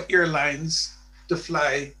Copa Airlines to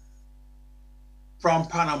fly from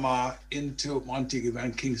Panama into Montego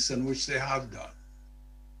and Kingston, which they have done.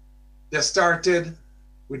 They started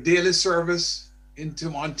with daily service into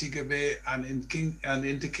Montego Bay and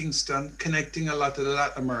into Kingston, connecting a lot of the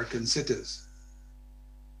Latin American cities.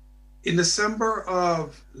 In December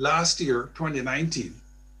of last year, 2019,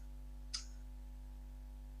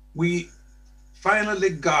 we finally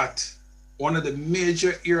got one of the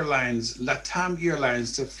major airlines, LATAM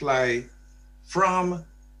Airlines, to fly from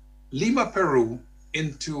Lima, Peru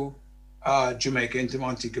into Jamaica, into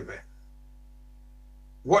Montego Bay.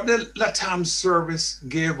 What the LATAM service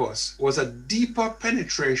gave us was a deeper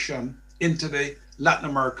penetration into the Latin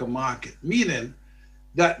America market, meaning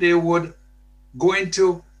that they would go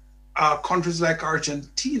into countries like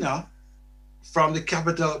Argentina from the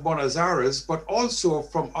capital Buenos Aires, but also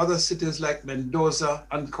from other cities like Mendoza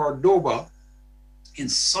and Cordoba in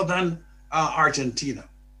southern Argentina.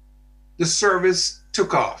 The service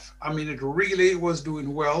took off. I mean, it really was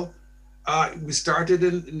doing well. We started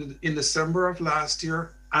in December of last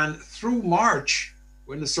year, and through March,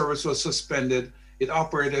 when the service was suspended, it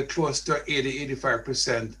operated close to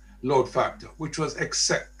 80–85% load factor, which was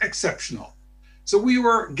exceptional. So we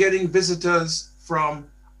were getting visitors from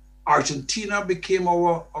Argentina, became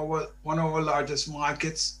one of our largest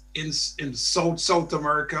markets in South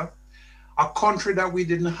America. A country that we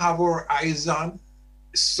didn't have our eyes on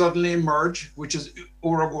suddenly emerged, which is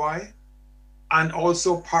Uruguay, and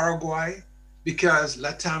also Paraguay, because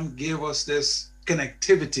LATAM gave us this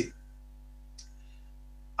connectivity.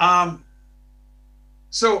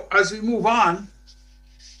 So as we move on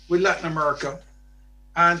with Latin America,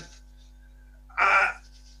 and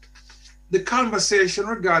the conversation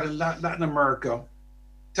regarding Latin America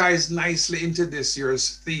ties nicely into this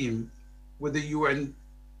year's theme with the UN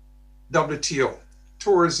WTO,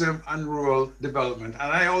 tourism and rural development.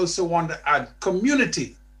 And I also want to add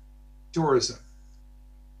community tourism.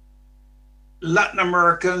 Latin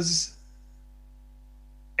Americans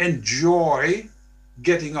enjoy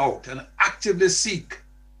getting out and actively seek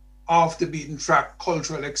off the beaten track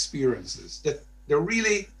cultural experiences, that they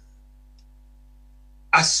really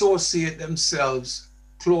associate themselves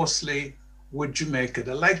closely with Jamaica.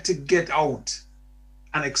 They like to get out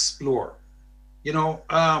and explore. You know,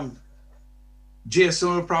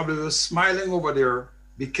 Jason probably was smiling over there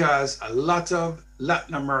because a lot of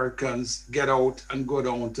Latin Americans get out and go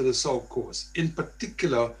down to the South Coast, in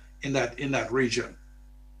particular in that region.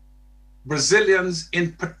 Brazilians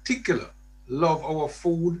in particular love our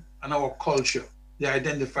food and our culture. They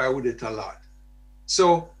identify with it a lot.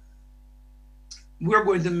 So we're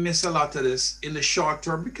going to miss a lot of this in the short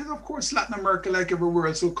term because, of course, Latin America, like everywhere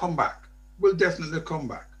else, will come back. Will definitely come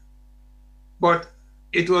back. But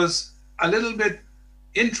it was a little bit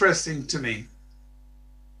interesting to me.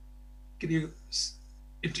 It's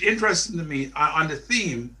interesting to me on the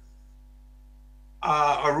theme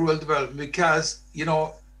of rural development because, you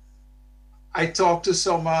know, I talked to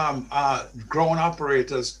some ground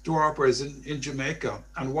operators, tour operators in Jamaica,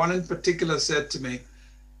 and one in particular said to me,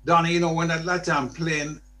 Donnie, you know, when that LATAM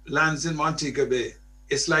plane lands in Montego Bay,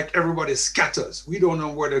 it's like everybody scatters. We don't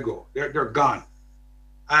know where they go. They're gone.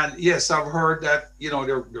 And yes, I've heard that, you know,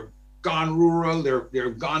 they're gone rural, they're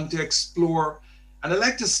gone to explore, and they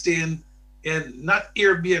like to stay in not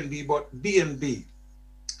Airbnb, but B&B,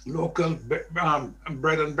 local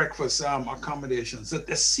bread and breakfast accommodations, that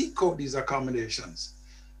they seek out these accommodations.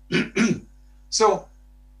 So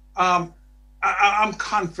I'm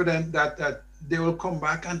confident that they will come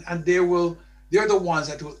back and they're the ones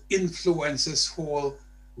that will influence this whole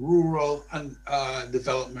rural and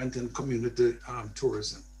development and community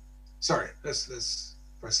tourism. Sorry, let's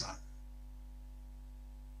press on.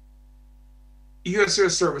 U.S. Air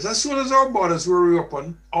Service. As soon as our borders were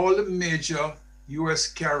reopened, all the major U.S.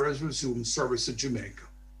 carriers resumed service to Jamaica,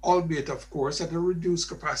 albeit, of course, at a reduced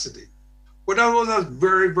capacity. But that was a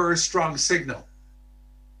very, very strong signal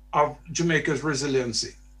of Jamaica's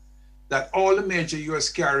resiliency, that all the major U.S.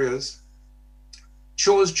 carriers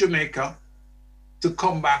chose Jamaica to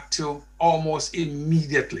come back to almost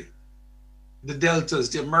immediately. The Deltas,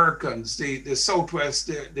 the Americans, the Southwest,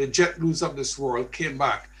 the JetBlues of this world came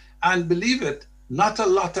back. And believe it, not a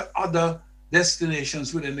lot of other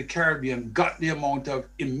destinations within the Caribbean got the amount of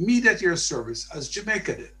immediate air service as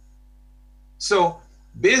Jamaica did. So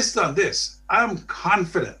based on this, I'm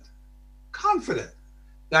confident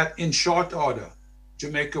that in short order,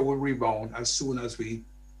 Jamaica will rebound as soon as we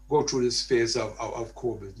go through this phase of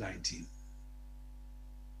COVID-19.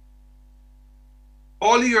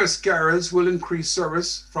 All U.S. carriers will increase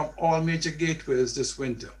service from all major gateways this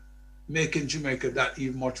winter, making Jamaica that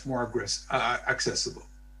even much more accessible.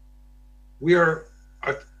 We are,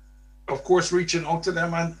 of course, reaching out to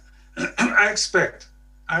them, and I expect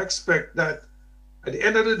that at the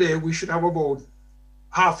end of the day, we should have about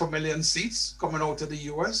 500,000 seats coming out of the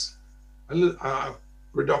U.S., a little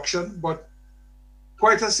reduction, but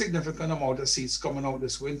quite a significant amount of seats coming out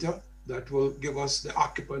this winter that will give us the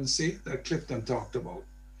occupancy that Clifton talked about.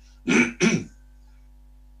 Through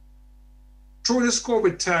this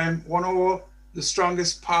COVID time, one of the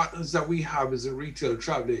strongest partners that we have is the retail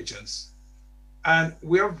travel agents. And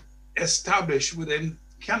we have established within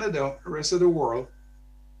Canada, the rest of the world,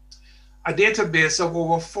 a database of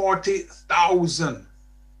over 40,000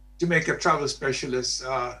 Jamaica travel specialists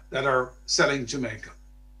that are selling Jamaica.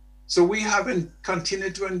 So we haven't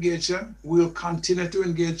continued to engage them. We'll continue to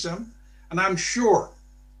engage them. And I'm sure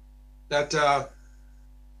that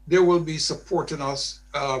they will be supporting us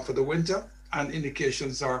for the winter, and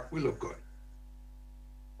indications are we look good.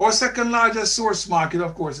 Our second largest source market,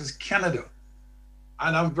 of course, is Canada.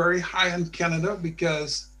 And I'm very high on Canada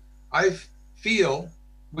because I feel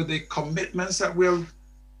with the commitments that we've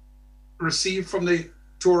received from the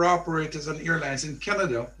tour operators and airlines in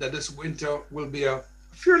Canada, that this winter will be a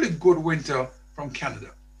fairly good winter from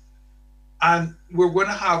Canada. And we're going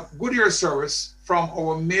to have good air service from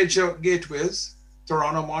our major gateways,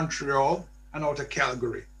 Toronto, Montreal, and out of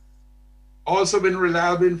Calgary. Also been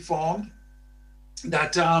reliably informed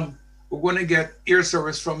that we're going to get air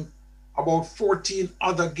service from about 14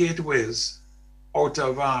 other gateways out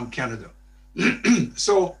of Canada.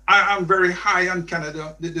 So I'm very high on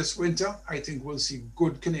Canada this winter. I think we'll see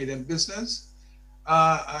good Canadian business.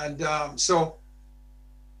 So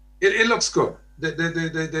it looks good.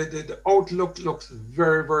 The outlook looks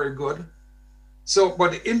very, very good. So,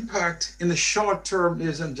 but the impact in the short term,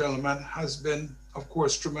 ladies and gentlemen, has been, of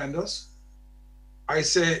course, tremendous. I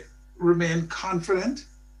say remain confident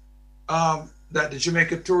that the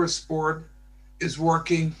Jamaica Tourist Board is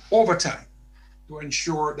working overtime to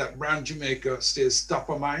ensure that brand Jamaica stays top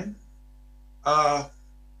of mind.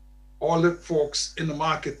 All the folks in the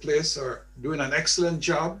marketplace are doing an excellent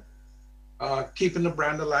job keeping the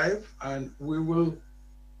brand alive, and we will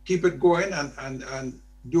keep it going and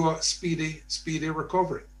do a speedy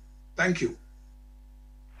recovery. Thank you.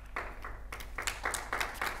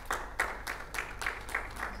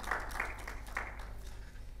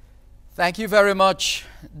 Thank you very much,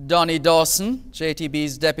 Donnie Dawson,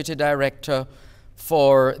 JTB's Deputy Director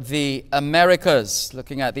for the Americas,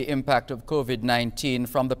 looking at the impact of COVID-19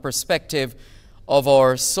 from the perspective of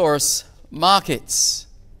our source markets.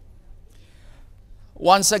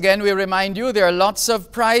 Once again, we remind you there are lots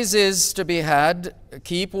of prizes to be had.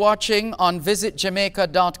 Keep watching on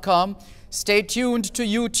visitjamaica.com. Stay tuned to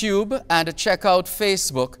YouTube and check out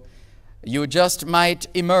Facebook. You just might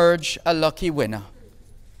emerge a lucky winner.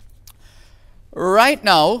 Right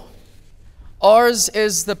now, ours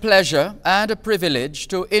is the pleasure and a privilege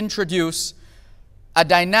to introduce a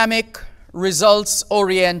dynamic,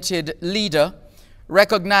 results-oriented leader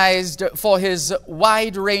recognized for his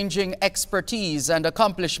wide-ranging expertise and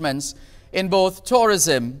accomplishments in both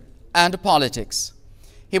tourism and politics.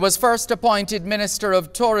 He was first appointed Minister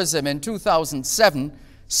of Tourism in 2007,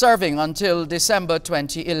 serving until December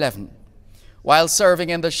 2011. While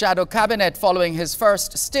serving in the shadow cabinet following his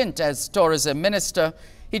first stint as tourism minister,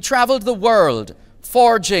 he traveled the world,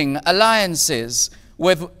 forging alliances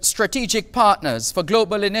with strategic partners for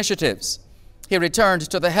global initiatives. He returned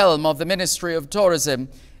to the helm of the Ministry of Tourism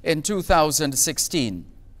in 2016.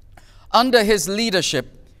 Under his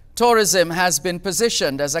leadership, tourism has been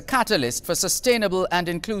positioned as a catalyst for sustainable and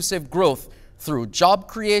inclusive growth through job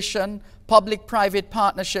creation, public-private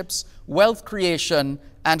partnerships, wealth creation,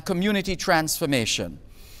 and community transformation.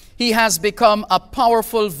 He has become a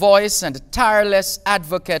powerful voice and tireless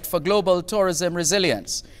advocate for global tourism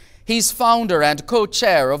resilience. He's founder and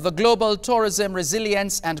co-chair of the Global Tourism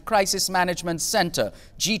Resilience and Crisis Management Center,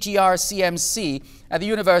 GTR-CMC, at the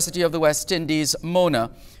University of the West Indies,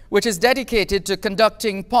 Mona, which is dedicated to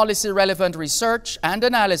conducting policy-relevant research and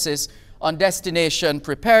analysis on destination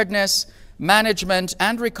preparedness, management,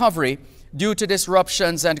 and recovery due to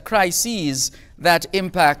disruptions and crises that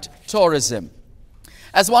impact tourism.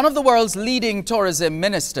 As one of the world's leading tourism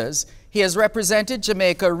ministers, he has represented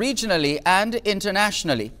Jamaica regionally and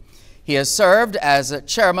internationally. He has served as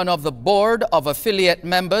chairman of the board of affiliate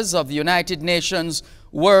members of the United Nations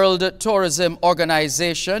World Tourism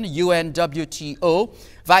Organization, UNWTO,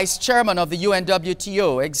 vice chairman of the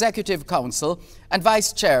UNWTO Executive Council, and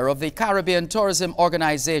vice chair of the Caribbean Tourism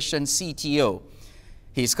Organization, CTO.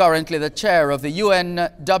 He's currently the chair of the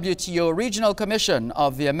UNWTO Regional Commission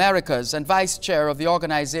of the Americas and vice chair of the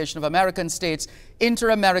Organization of American States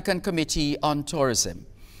Inter-American Committee on Tourism.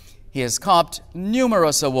 He has copped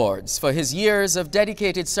numerous awards for his years of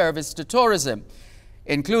dedicated service to tourism,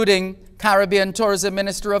 including Caribbean Tourism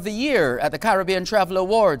Minister of the Year at the Caribbean Travel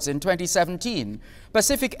Awards in 2017,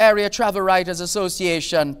 Pacific Area Travel Writers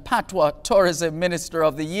Association Patois Tourism Minister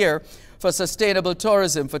of the Year for Sustainable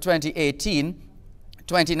Tourism for 2018,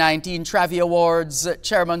 2019 Travi Awards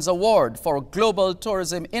Chairman's Award for Global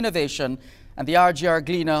Tourism Innovation, and the R.G.R.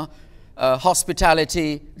 Gleaner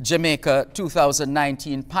Hospitality Jamaica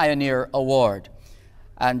 2019 Pioneer Award.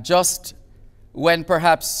 And just when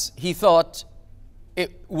perhaps he thought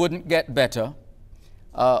it wouldn't get better,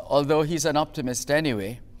 although he's an optimist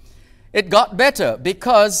anyway, it got better,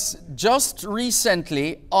 because just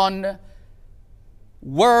recently on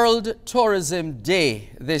World Tourism Day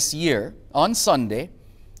this year, on Sunday,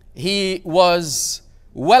 he was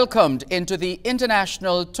welcomed into the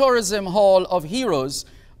International Tourism Hall of Heroes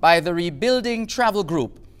by the Rebuilding Travel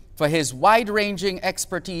Group for his wide-ranging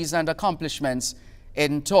expertise and accomplishments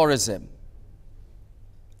in tourism.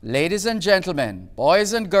 Ladies and gentlemen,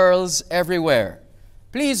 boys and girls everywhere,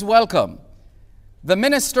 please welcome the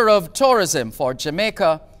Minister of Tourism for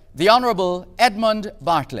Jamaica, the Honorable Edmund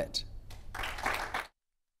Bartlett.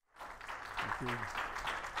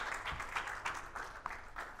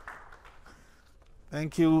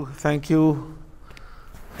 Thank you, thank you.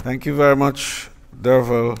 Thank you very much,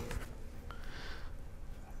 Derval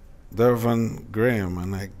Graham.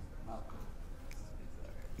 And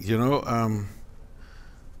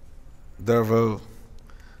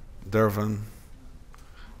Dervan,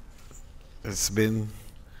 it's been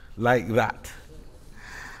like that.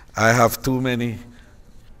 I have too many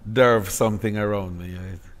Derv something around me.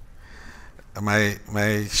 Right?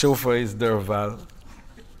 My chauffeur is Derval.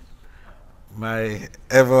 My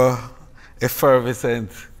ever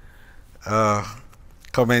effervescent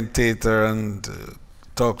commentator and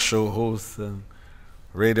talk show host and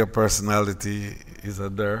radio personality is a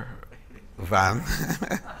Van.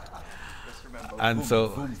 And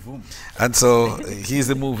so he's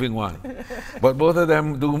the moving one. But both of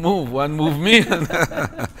them do move. One move me.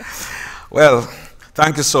 Well,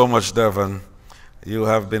 thank you so much, Devon. You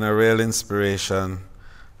have been a real inspiration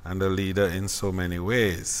and a leader in so many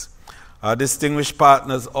ways. Our distinguished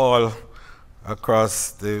partners all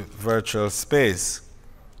across the virtual space,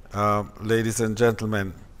 ladies and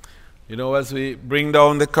gentlemen, you know, as we bring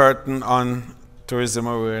down the curtain on Tourism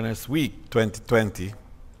Awareness Week 2020,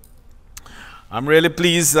 I'm really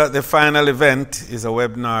pleased that the final event is a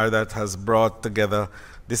webinar that has brought together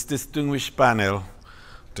this distinguished panel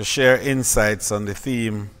to share insights on the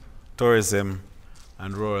theme, tourism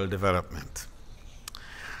and rural development.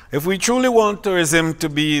 If we truly want tourism to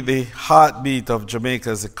be the heartbeat of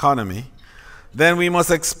Jamaica's economy, then we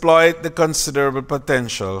must exploit the considerable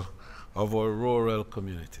potential of our rural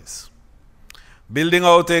communities. Building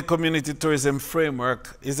out a community tourism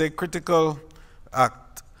framework is a critical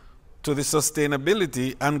act to the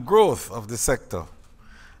sustainability and growth of the sector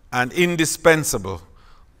and indispensable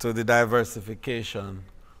to the diversification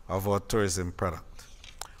of our tourism product.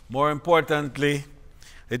 More importantly,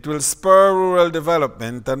 it will spur rural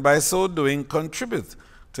development and by so doing contribute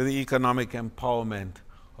to the economic empowerment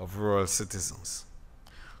of rural citizens.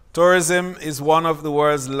 Tourism is one of the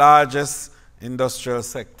world's largest industrial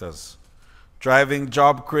sectors, driving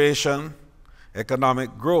job creation,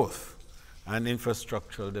 economic growth, and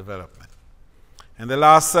infrastructural development. In the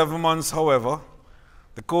last 7 months, however,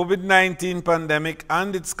 the COVID-19 pandemic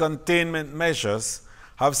and its containment measures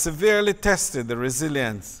have severely tested the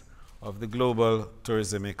resilience of the global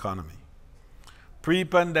tourism economy.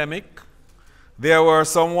 Pre-pandemic, there were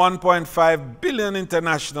some 1.5 billion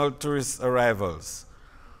international tourist arrivals.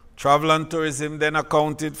 Travel and tourism then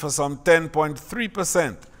accounted for some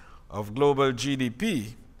 10.3% of global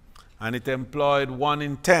GDP, and it employed 1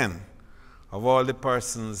 in 10 of all the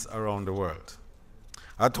persons around the world.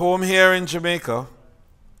 At home here in Jamaica,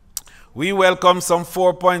 we welcome some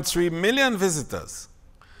 4.3 million visitors,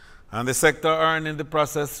 and the sector earned in the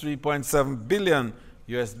process $3.7 billion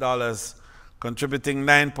US dollars, contributing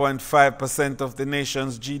 9.5% of the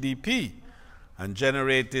nation's GDP, and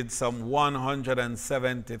generated some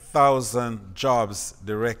 170,000 jobs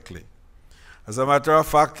directly. As a matter of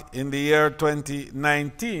fact, in the year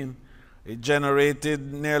 2019, it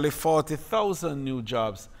generated nearly 40,000 new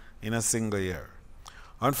jobs in a single year.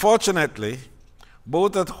 Unfortunately,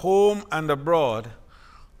 both at home and abroad,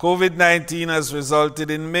 COVID-19 has resulted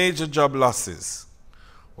in major job losses,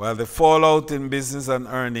 while the fallout in business and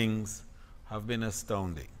earnings have been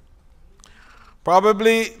astounding.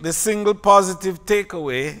 Probably the single positive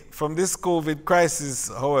takeaway from this COVID crisis,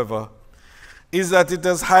 however, is that it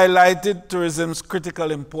has highlighted tourism's critical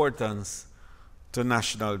importance to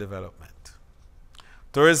national development.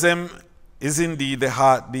 Tourism is indeed the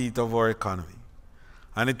heartbeat of our economy,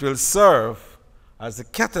 and it will serve as a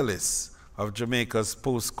catalyst of Jamaica's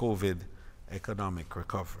post-COVID economic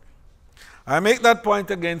recovery. I make that point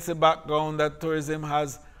against the background that tourism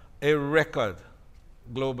has a record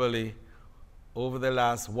globally over the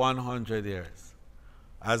last 100 years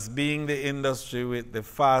as being the industry with the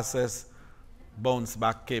fastest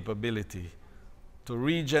bounce-back capability to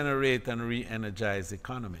regenerate and re-energize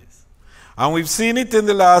economies. And we've seen it in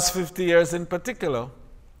the last 50 years in particular,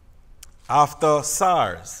 after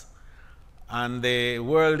SARS, and the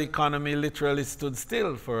world economy literally stood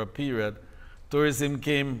still for a period. Tourism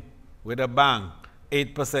came with a bang,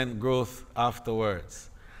 8% growth afterwards.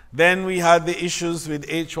 Then we had the issues with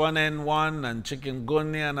H1N1 and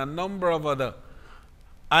chikungunya and a number of other.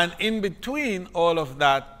 And in between all of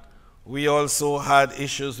that, we also had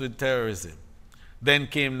issues with terrorism. Then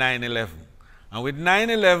came 9/11. And with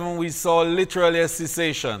 9/11, we saw literally a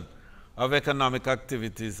cessation of economic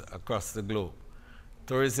activities across the globe.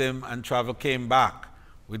 Tourism and travel came back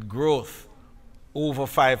with growth over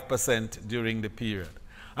 5% during the period.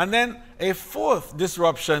 And then a fourth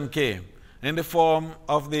disruption came in the form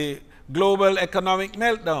of the global economic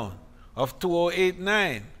meltdown of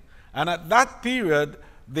 2008-9. And at that period,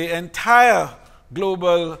 the entire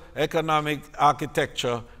global economic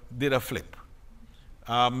architecture did a flip.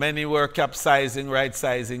 Many were capsizing,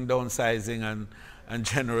 right-sizing, downsizing, and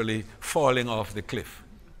generally falling off the cliff.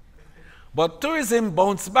 But tourism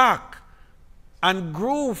bounced back and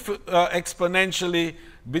grew exponentially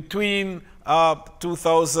between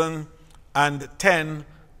 2010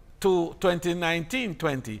 to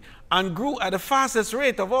 2019-20, and grew at the fastest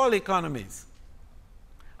rate of all economies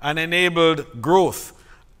and enabled growth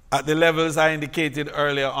at the levels I indicated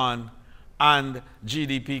earlier on and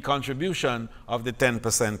GDP contribution of the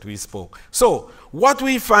 10% we spoke. So what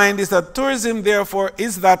we find is that tourism, therefore,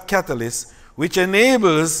 is that catalyst which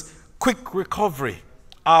enables quick recovery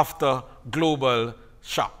after global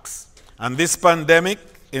shocks. And this pandemic,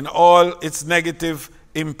 in all its negative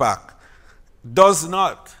impact, does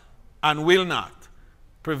not and will not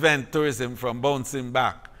prevent tourism from bouncing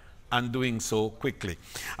back and doing so quickly.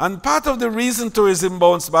 And part of the reason tourism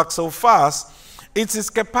bounced back so fast is its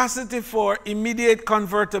capacity for immediate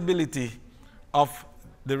convertibility of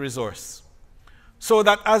the resource. So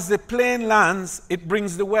that as the plane lands, it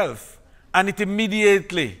brings the wealth, and it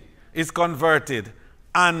immediately is converted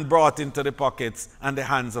and brought into the pockets and the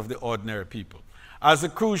hands of the ordinary people. As the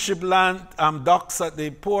cruise ship docks at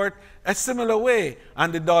the port, a similar way,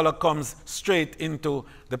 and the dollar comes straight into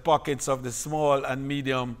the pockets of the small and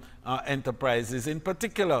medium enterprises. In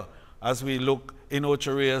particular, as we look in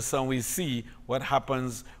Ocho Rios and we see what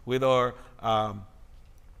happens with our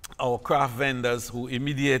craft vendors who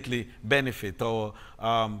immediately benefit, our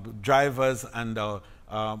drivers and our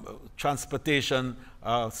transportation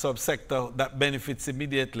subsector that benefits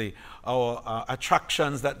immediately, our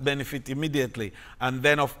attractions that benefit immediately, and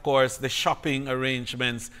then of course the shopping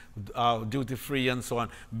arrangements, duty-free and so on,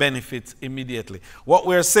 benefits immediately. What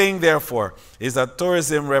we're saying therefore is that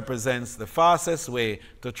tourism represents the fastest way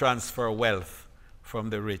to transfer wealth from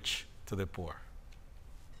the rich to the poor.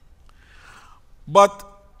 But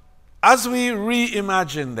as we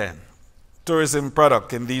reimagine then tourism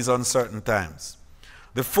product in these uncertain times,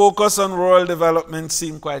 the focus on rural development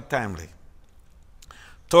seemed quite timely.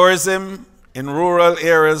 Tourism in rural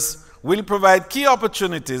areas will provide key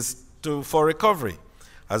opportunities for recovery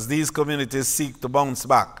as these communities seek to bounce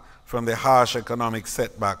back from the harsh economic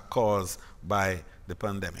setback caused by the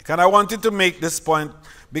pandemic. And I wanted to make this point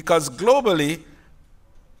because globally,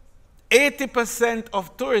 80%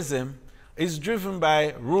 of tourism is driven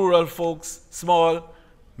by rural folks, small,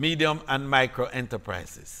 medium, and micro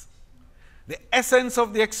enterprises. The essence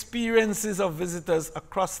of the experiences of visitors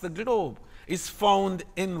across the globe is found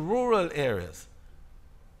in rural areas.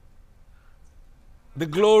 The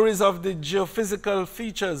glories of the geophysical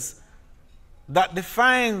features that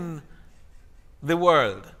define the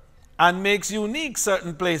world and makes unique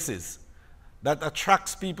certain places that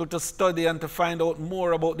attracts people to study and to find out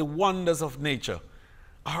more about the wonders of nature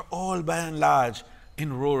are all by and large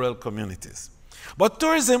in rural communities. But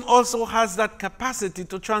tourism also has that capacity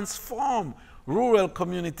to transform rural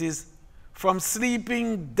communities from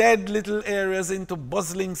sleeping, dead little areas into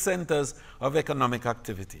bustling centers of economic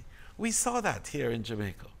activity. We saw that here in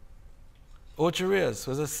Jamaica. Ocho Rios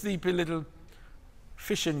was a sleepy little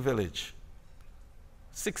fishing village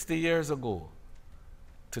 60 years ago.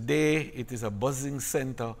 Today, it is a buzzing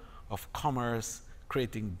center of commerce,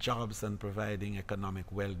 creating jobs and providing economic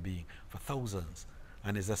well-being for thousands,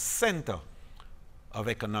 and is a center of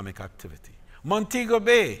economic activity. Montego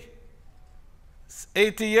Bay,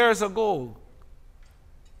 80 years ago,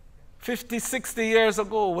 50, 60 years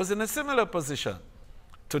ago, was in a similar position.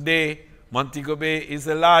 Today, Montego Bay is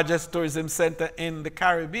the largest tourism center in the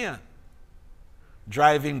Caribbean,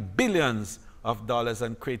 driving billions of dollars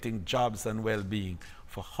and creating jobs and well-being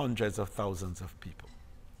for hundreds of thousands of people.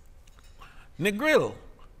 Negril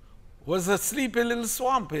was a sleepy little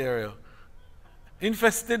swamp area,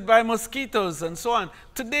 infested by mosquitoes and so on.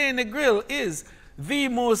 Today, Negril is the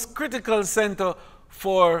most critical center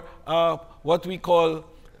for what we call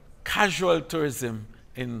casual tourism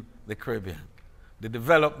in the Caribbean. The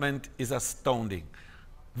development is astounding.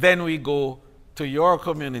 Then we go to your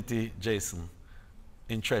community, Jason,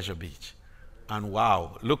 in Treasure Beach. And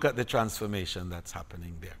wow, look at the transformation that's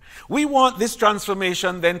happening there. We want this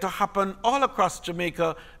transformation then to happen all across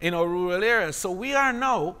Jamaica in our rural areas. So we are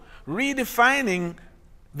now redefining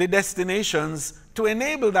the destinations to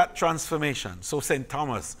enable that transformation. So St.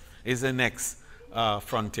 Thomas is the next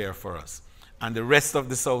frontier for us. And the rest of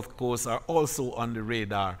the South Coast are also on the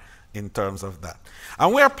radar in terms of that.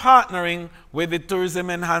 And we're partnering with the Tourism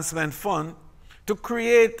Enhancement Fund to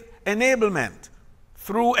create enablement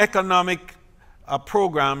through economic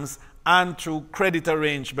programs and through credit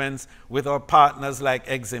arrangements with our partners like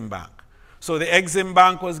Exim Bank. So the Exim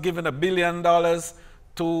Bank was given $1 billion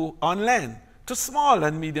on lend to small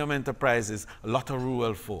and medium enterprises, a lot of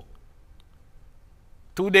rural folk.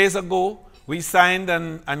 2 days ago, we signed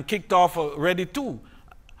and kicked off already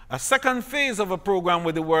a second phase of a program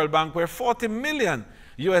with the World Bank where $40 million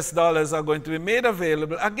are going to be made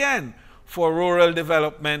available again for rural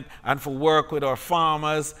development and for work with our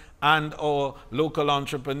farmers and our local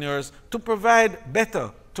entrepreneurs to provide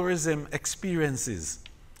better tourism experiences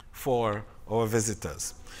for our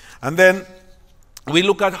visitors. And then we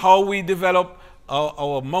look at how we develop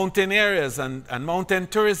our mountain areas and mountain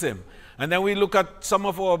tourism. And then we look at some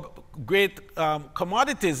of our great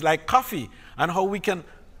commodities like coffee and how we can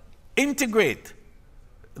integrate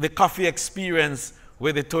the coffee experience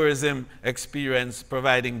with the tourism experience,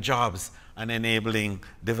 providing jobs and enabling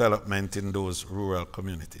development in those rural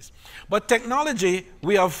communities. But technology,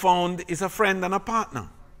 we have found, is a friend and a partner.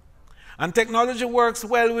 And technology works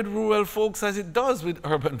well with rural folks as it does with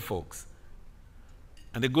urban folks.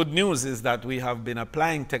 And the good news is that we have been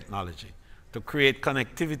applying technology to create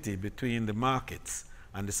connectivity between the markets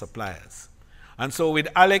and the suppliers. And so with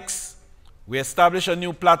Alex, we established a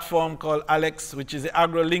new platform called Alex, which is the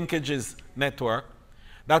Agro-Linkages Network,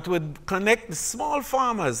 that would connect the small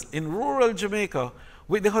farmers in rural Jamaica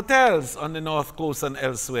with the hotels on the North Coast and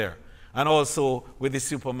elsewhere, and also with the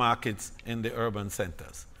supermarkets in the urban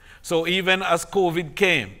centers. So even as COVID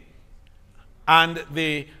came, and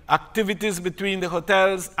the activities between the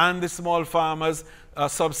hotels and the small farmers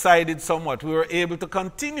subsided somewhat, we were able to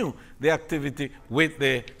continue the activity with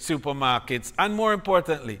the supermarkets, and more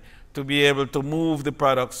importantly, to be able to move the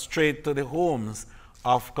products straight to the homes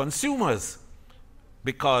of consumers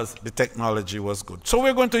because the technology was good. So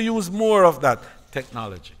we're going to use more of that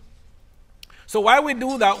technology. So while we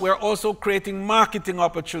do that, we're also creating marketing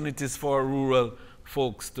opportunities for rural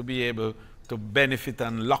folks to be able to benefit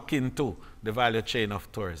and lock into the value chain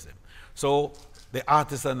of tourism. So the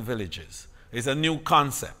artisan villages is a new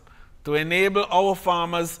concept to enable our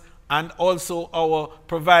farmers and also our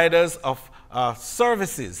providers of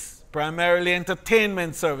services, primarily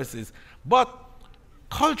entertainment services, but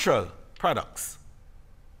cultural products,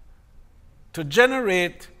 to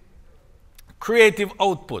generate creative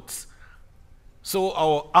outputs so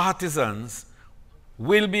our artisans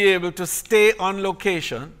will be able to stay on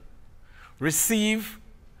location, receive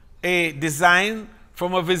a design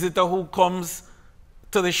from a visitor who comes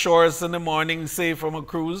to the shores in the morning, say from a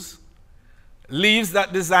cruise, leaves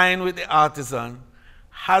that design with the artisan,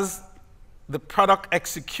 has the product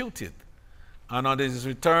executed, and on his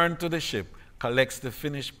return to the ship, collects the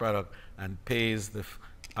finished product and pays the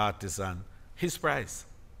artisan his price.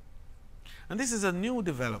 And this is a new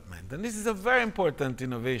development, and this is a very important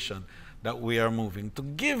innovation that we are moving to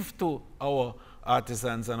give to our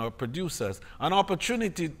artisans and our producers an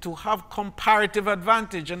opportunity to have comparative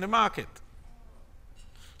advantage in the market.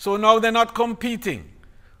 So now they're not competing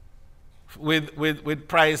with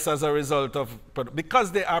price as a result of,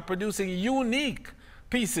 because they are producing unique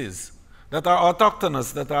pieces that are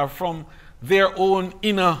autochthonous, that are from their own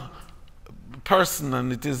inner person,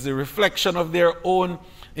 and it is the reflection of their own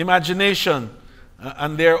imagination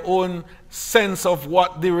and their own sense of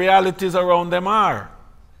what the realities around them are,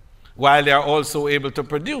 while they are also able to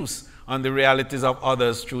produce on the realities of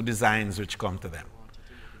others through designs which come to them.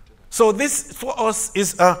 So this, for us,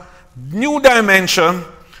 is a new dimension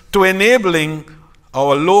to enabling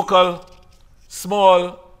our local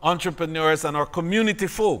small entrepreneurs and our community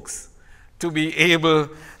folks to be able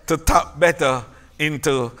to tap better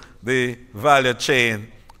into the value chain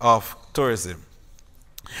of tourism.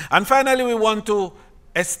 And finally, we want to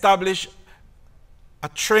establish a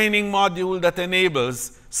training module that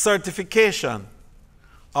enables certification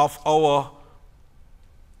of our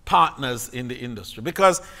partners in the industry.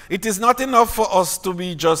 Because it is not enough for us to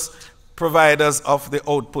be just providers of the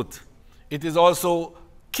output. It is also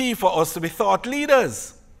key for us to be thought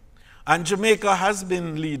leaders. And Jamaica has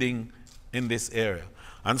been leading in this area.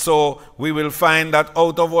 And so we will find that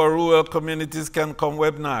out of our rural communities can come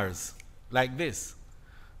webinars like this,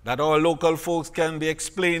 that our local folks can be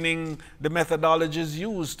explaining the methodologies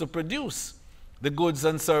used to produce the goods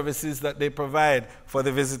and services that they provide for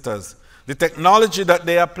the visitors, the technology that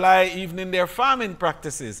they apply even in their farming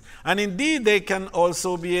practices. And indeed, they can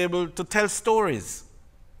also be able to tell stories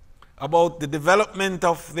about the development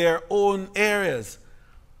of their own areas.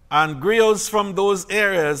 And griots from those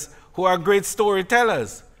areas who are great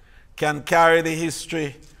storytellers can carry the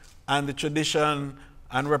history and the tradition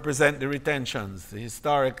and represent the retentions, the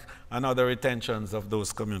historic and other retentions of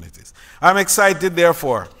those communities. I'm excited,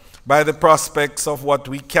 therefore, by the prospects of what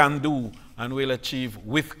we can do and will achieve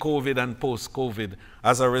with COVID and post-COVID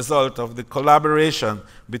as a result of the collaboration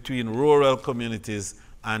between rural communities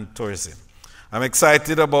and tourism. I'm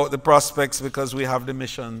excited about the prospects because we have the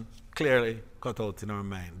mission clearly cut out in our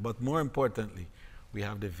mind. But more importantly, we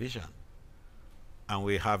have the vision and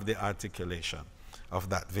we have the articulation of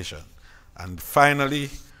that vision. And finally,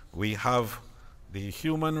 we have the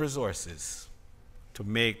human resources to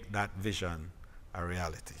make that vision a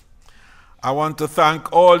reality. I want to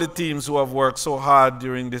thank all the teams who have worked so hard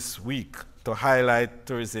during this week to highlight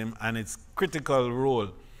tourism and its critical role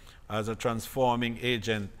as a transforming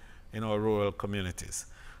agent in our rural communities.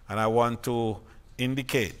 And I want to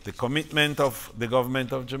indicate the commitment of the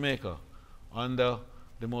government of Jamaica under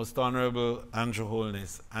the Most Honorable Andrew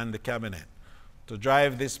Holness and the Cabinet to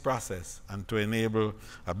drive this process and to enable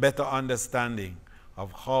a better understanding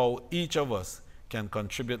of how each of us can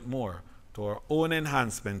contribute more to our own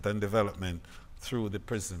enhancement and development through the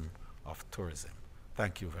prism of tourism.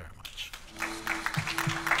 Thank you very much.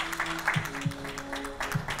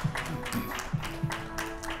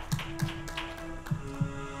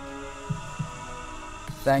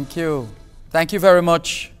 Thank you. Thank you very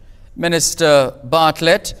much, Minister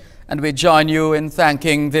Bartlett, and we join you in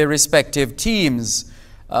thanking the respective teams.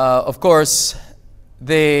 Of course,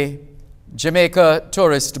 the Jamaica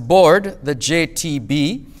Tourist Board, the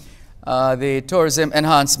JTB, the Tourism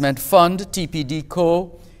Enhancement Fund,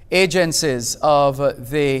 TPDCO, agencies of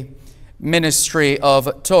the Ministry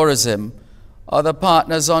of Tourism. Other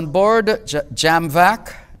partners on board,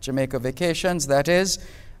 JAMVAC, Jamaica Vacations, that is,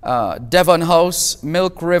 Devon House,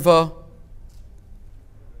 Milk River,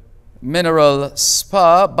 Mineral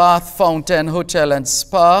Spa, Bath Fountain Hotel and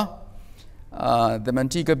Spa, the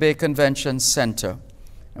Montego Bay Convention Center.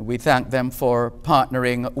 And we thank them for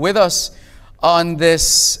partnering with us on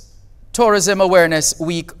this Tourism Awareness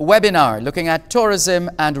Week webinar, looking at tourism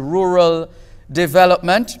and rural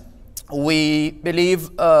development. We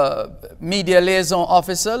believe Media Liaison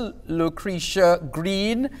Officer Lucretia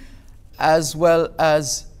Green, as well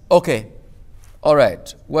as, okay, all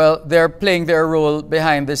right. Well, they're playing their role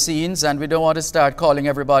behind the scenes, and we don't want to start calling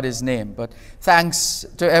everybody's name, but thanks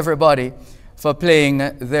to everybody for playing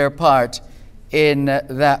their part in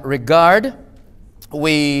that regard.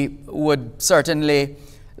 We would certainly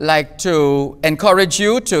like to encourage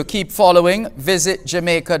you to keep following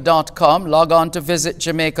visitjamaica.com. Log on to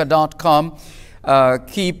visitjamaica.com.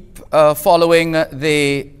 Keep following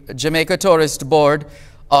the Jamaica Tourist Board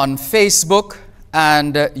on Facebook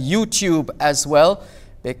and YouTube as well,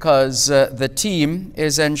 because the team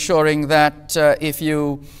is ensuring that if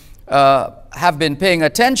you have been paying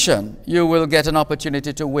attention, you will get an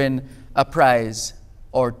opportunity to win a prize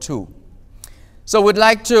or two. So we'd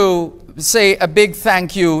like to say a big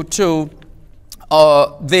thank you to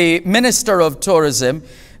the Minister of Tourism,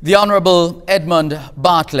 the Honorable Edmund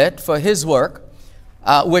Bartlett, for his work,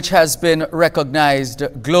 which has been recognized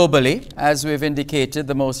globally, as we've indicated,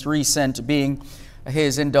 the most recent being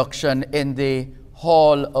his induction in the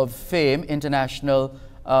Hall of Fame, International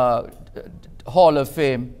Hall of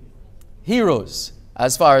Fame Heroes.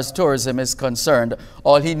 As far as tourism is concerned,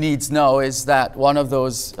 all he needs now is that one of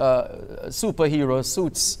those superhero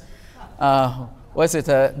suits. What's it?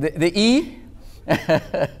 The E?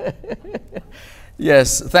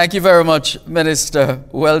 Yes, thank you very much, Minister.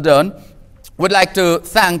 Well done. Would like to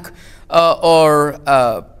thank our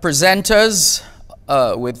presenters.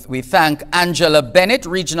 We thank Angela Bennett,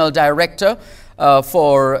 Regional Director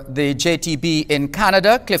for the JTB in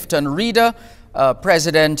Canada, Clifton Reeder,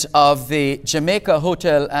 President of the Jamaica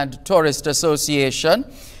Hotel and Tourist Association,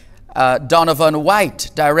 Donovan White,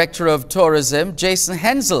 Director of Tourism, Jason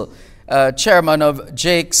Hensel, Chairman of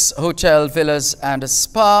Jake's Hotel, Villas and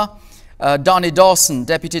Spa, Donnie Dawson,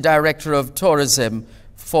 Deputy Director of Tourism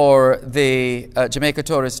for the Jamaica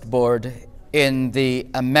Tourist Board in the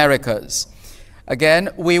Americas. Again,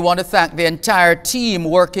 we want to thank the entire team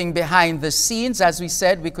working behind the scenes. As we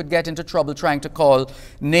said, we could get into trouble trying to call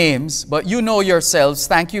names, but you know yourselves.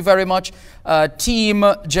 Thank you very much. Team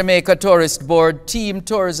Jamaica Tourist Board, Team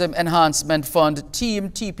Tourism Enhancement Fund, Team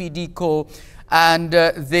TPDCO, and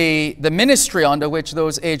the ministry under which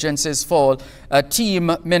those agencies fall,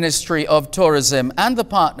 Team Ministry of Tourism, and the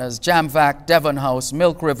partners, JAMVAC, Devon House,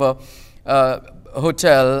 Milk River,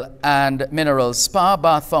 Hotel and Mineral Spa,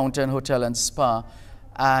 Bath Fountain Hotel and Spa,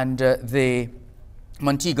 and the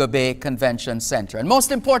Montego Bay Convention Center. And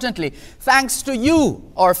most importantly, thanks to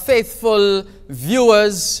you, our faithful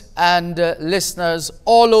viewers and listeners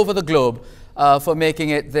all over the globe for making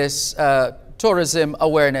it this Tourism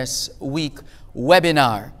Awareness Week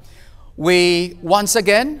webinar. We once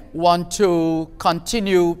again want to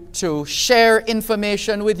continue to share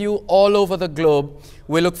information with you all over the globe.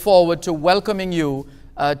 We look forward to welcoming you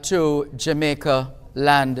to Jamaica,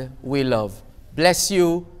 land we love. Bless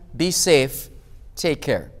you, be safe, take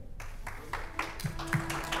care.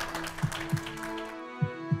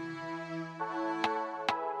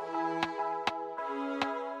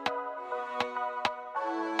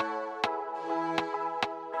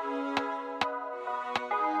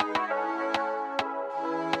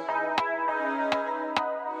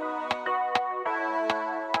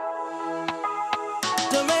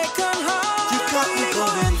 Jamaican heart,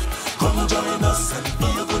 Come join us and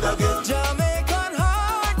feel good again.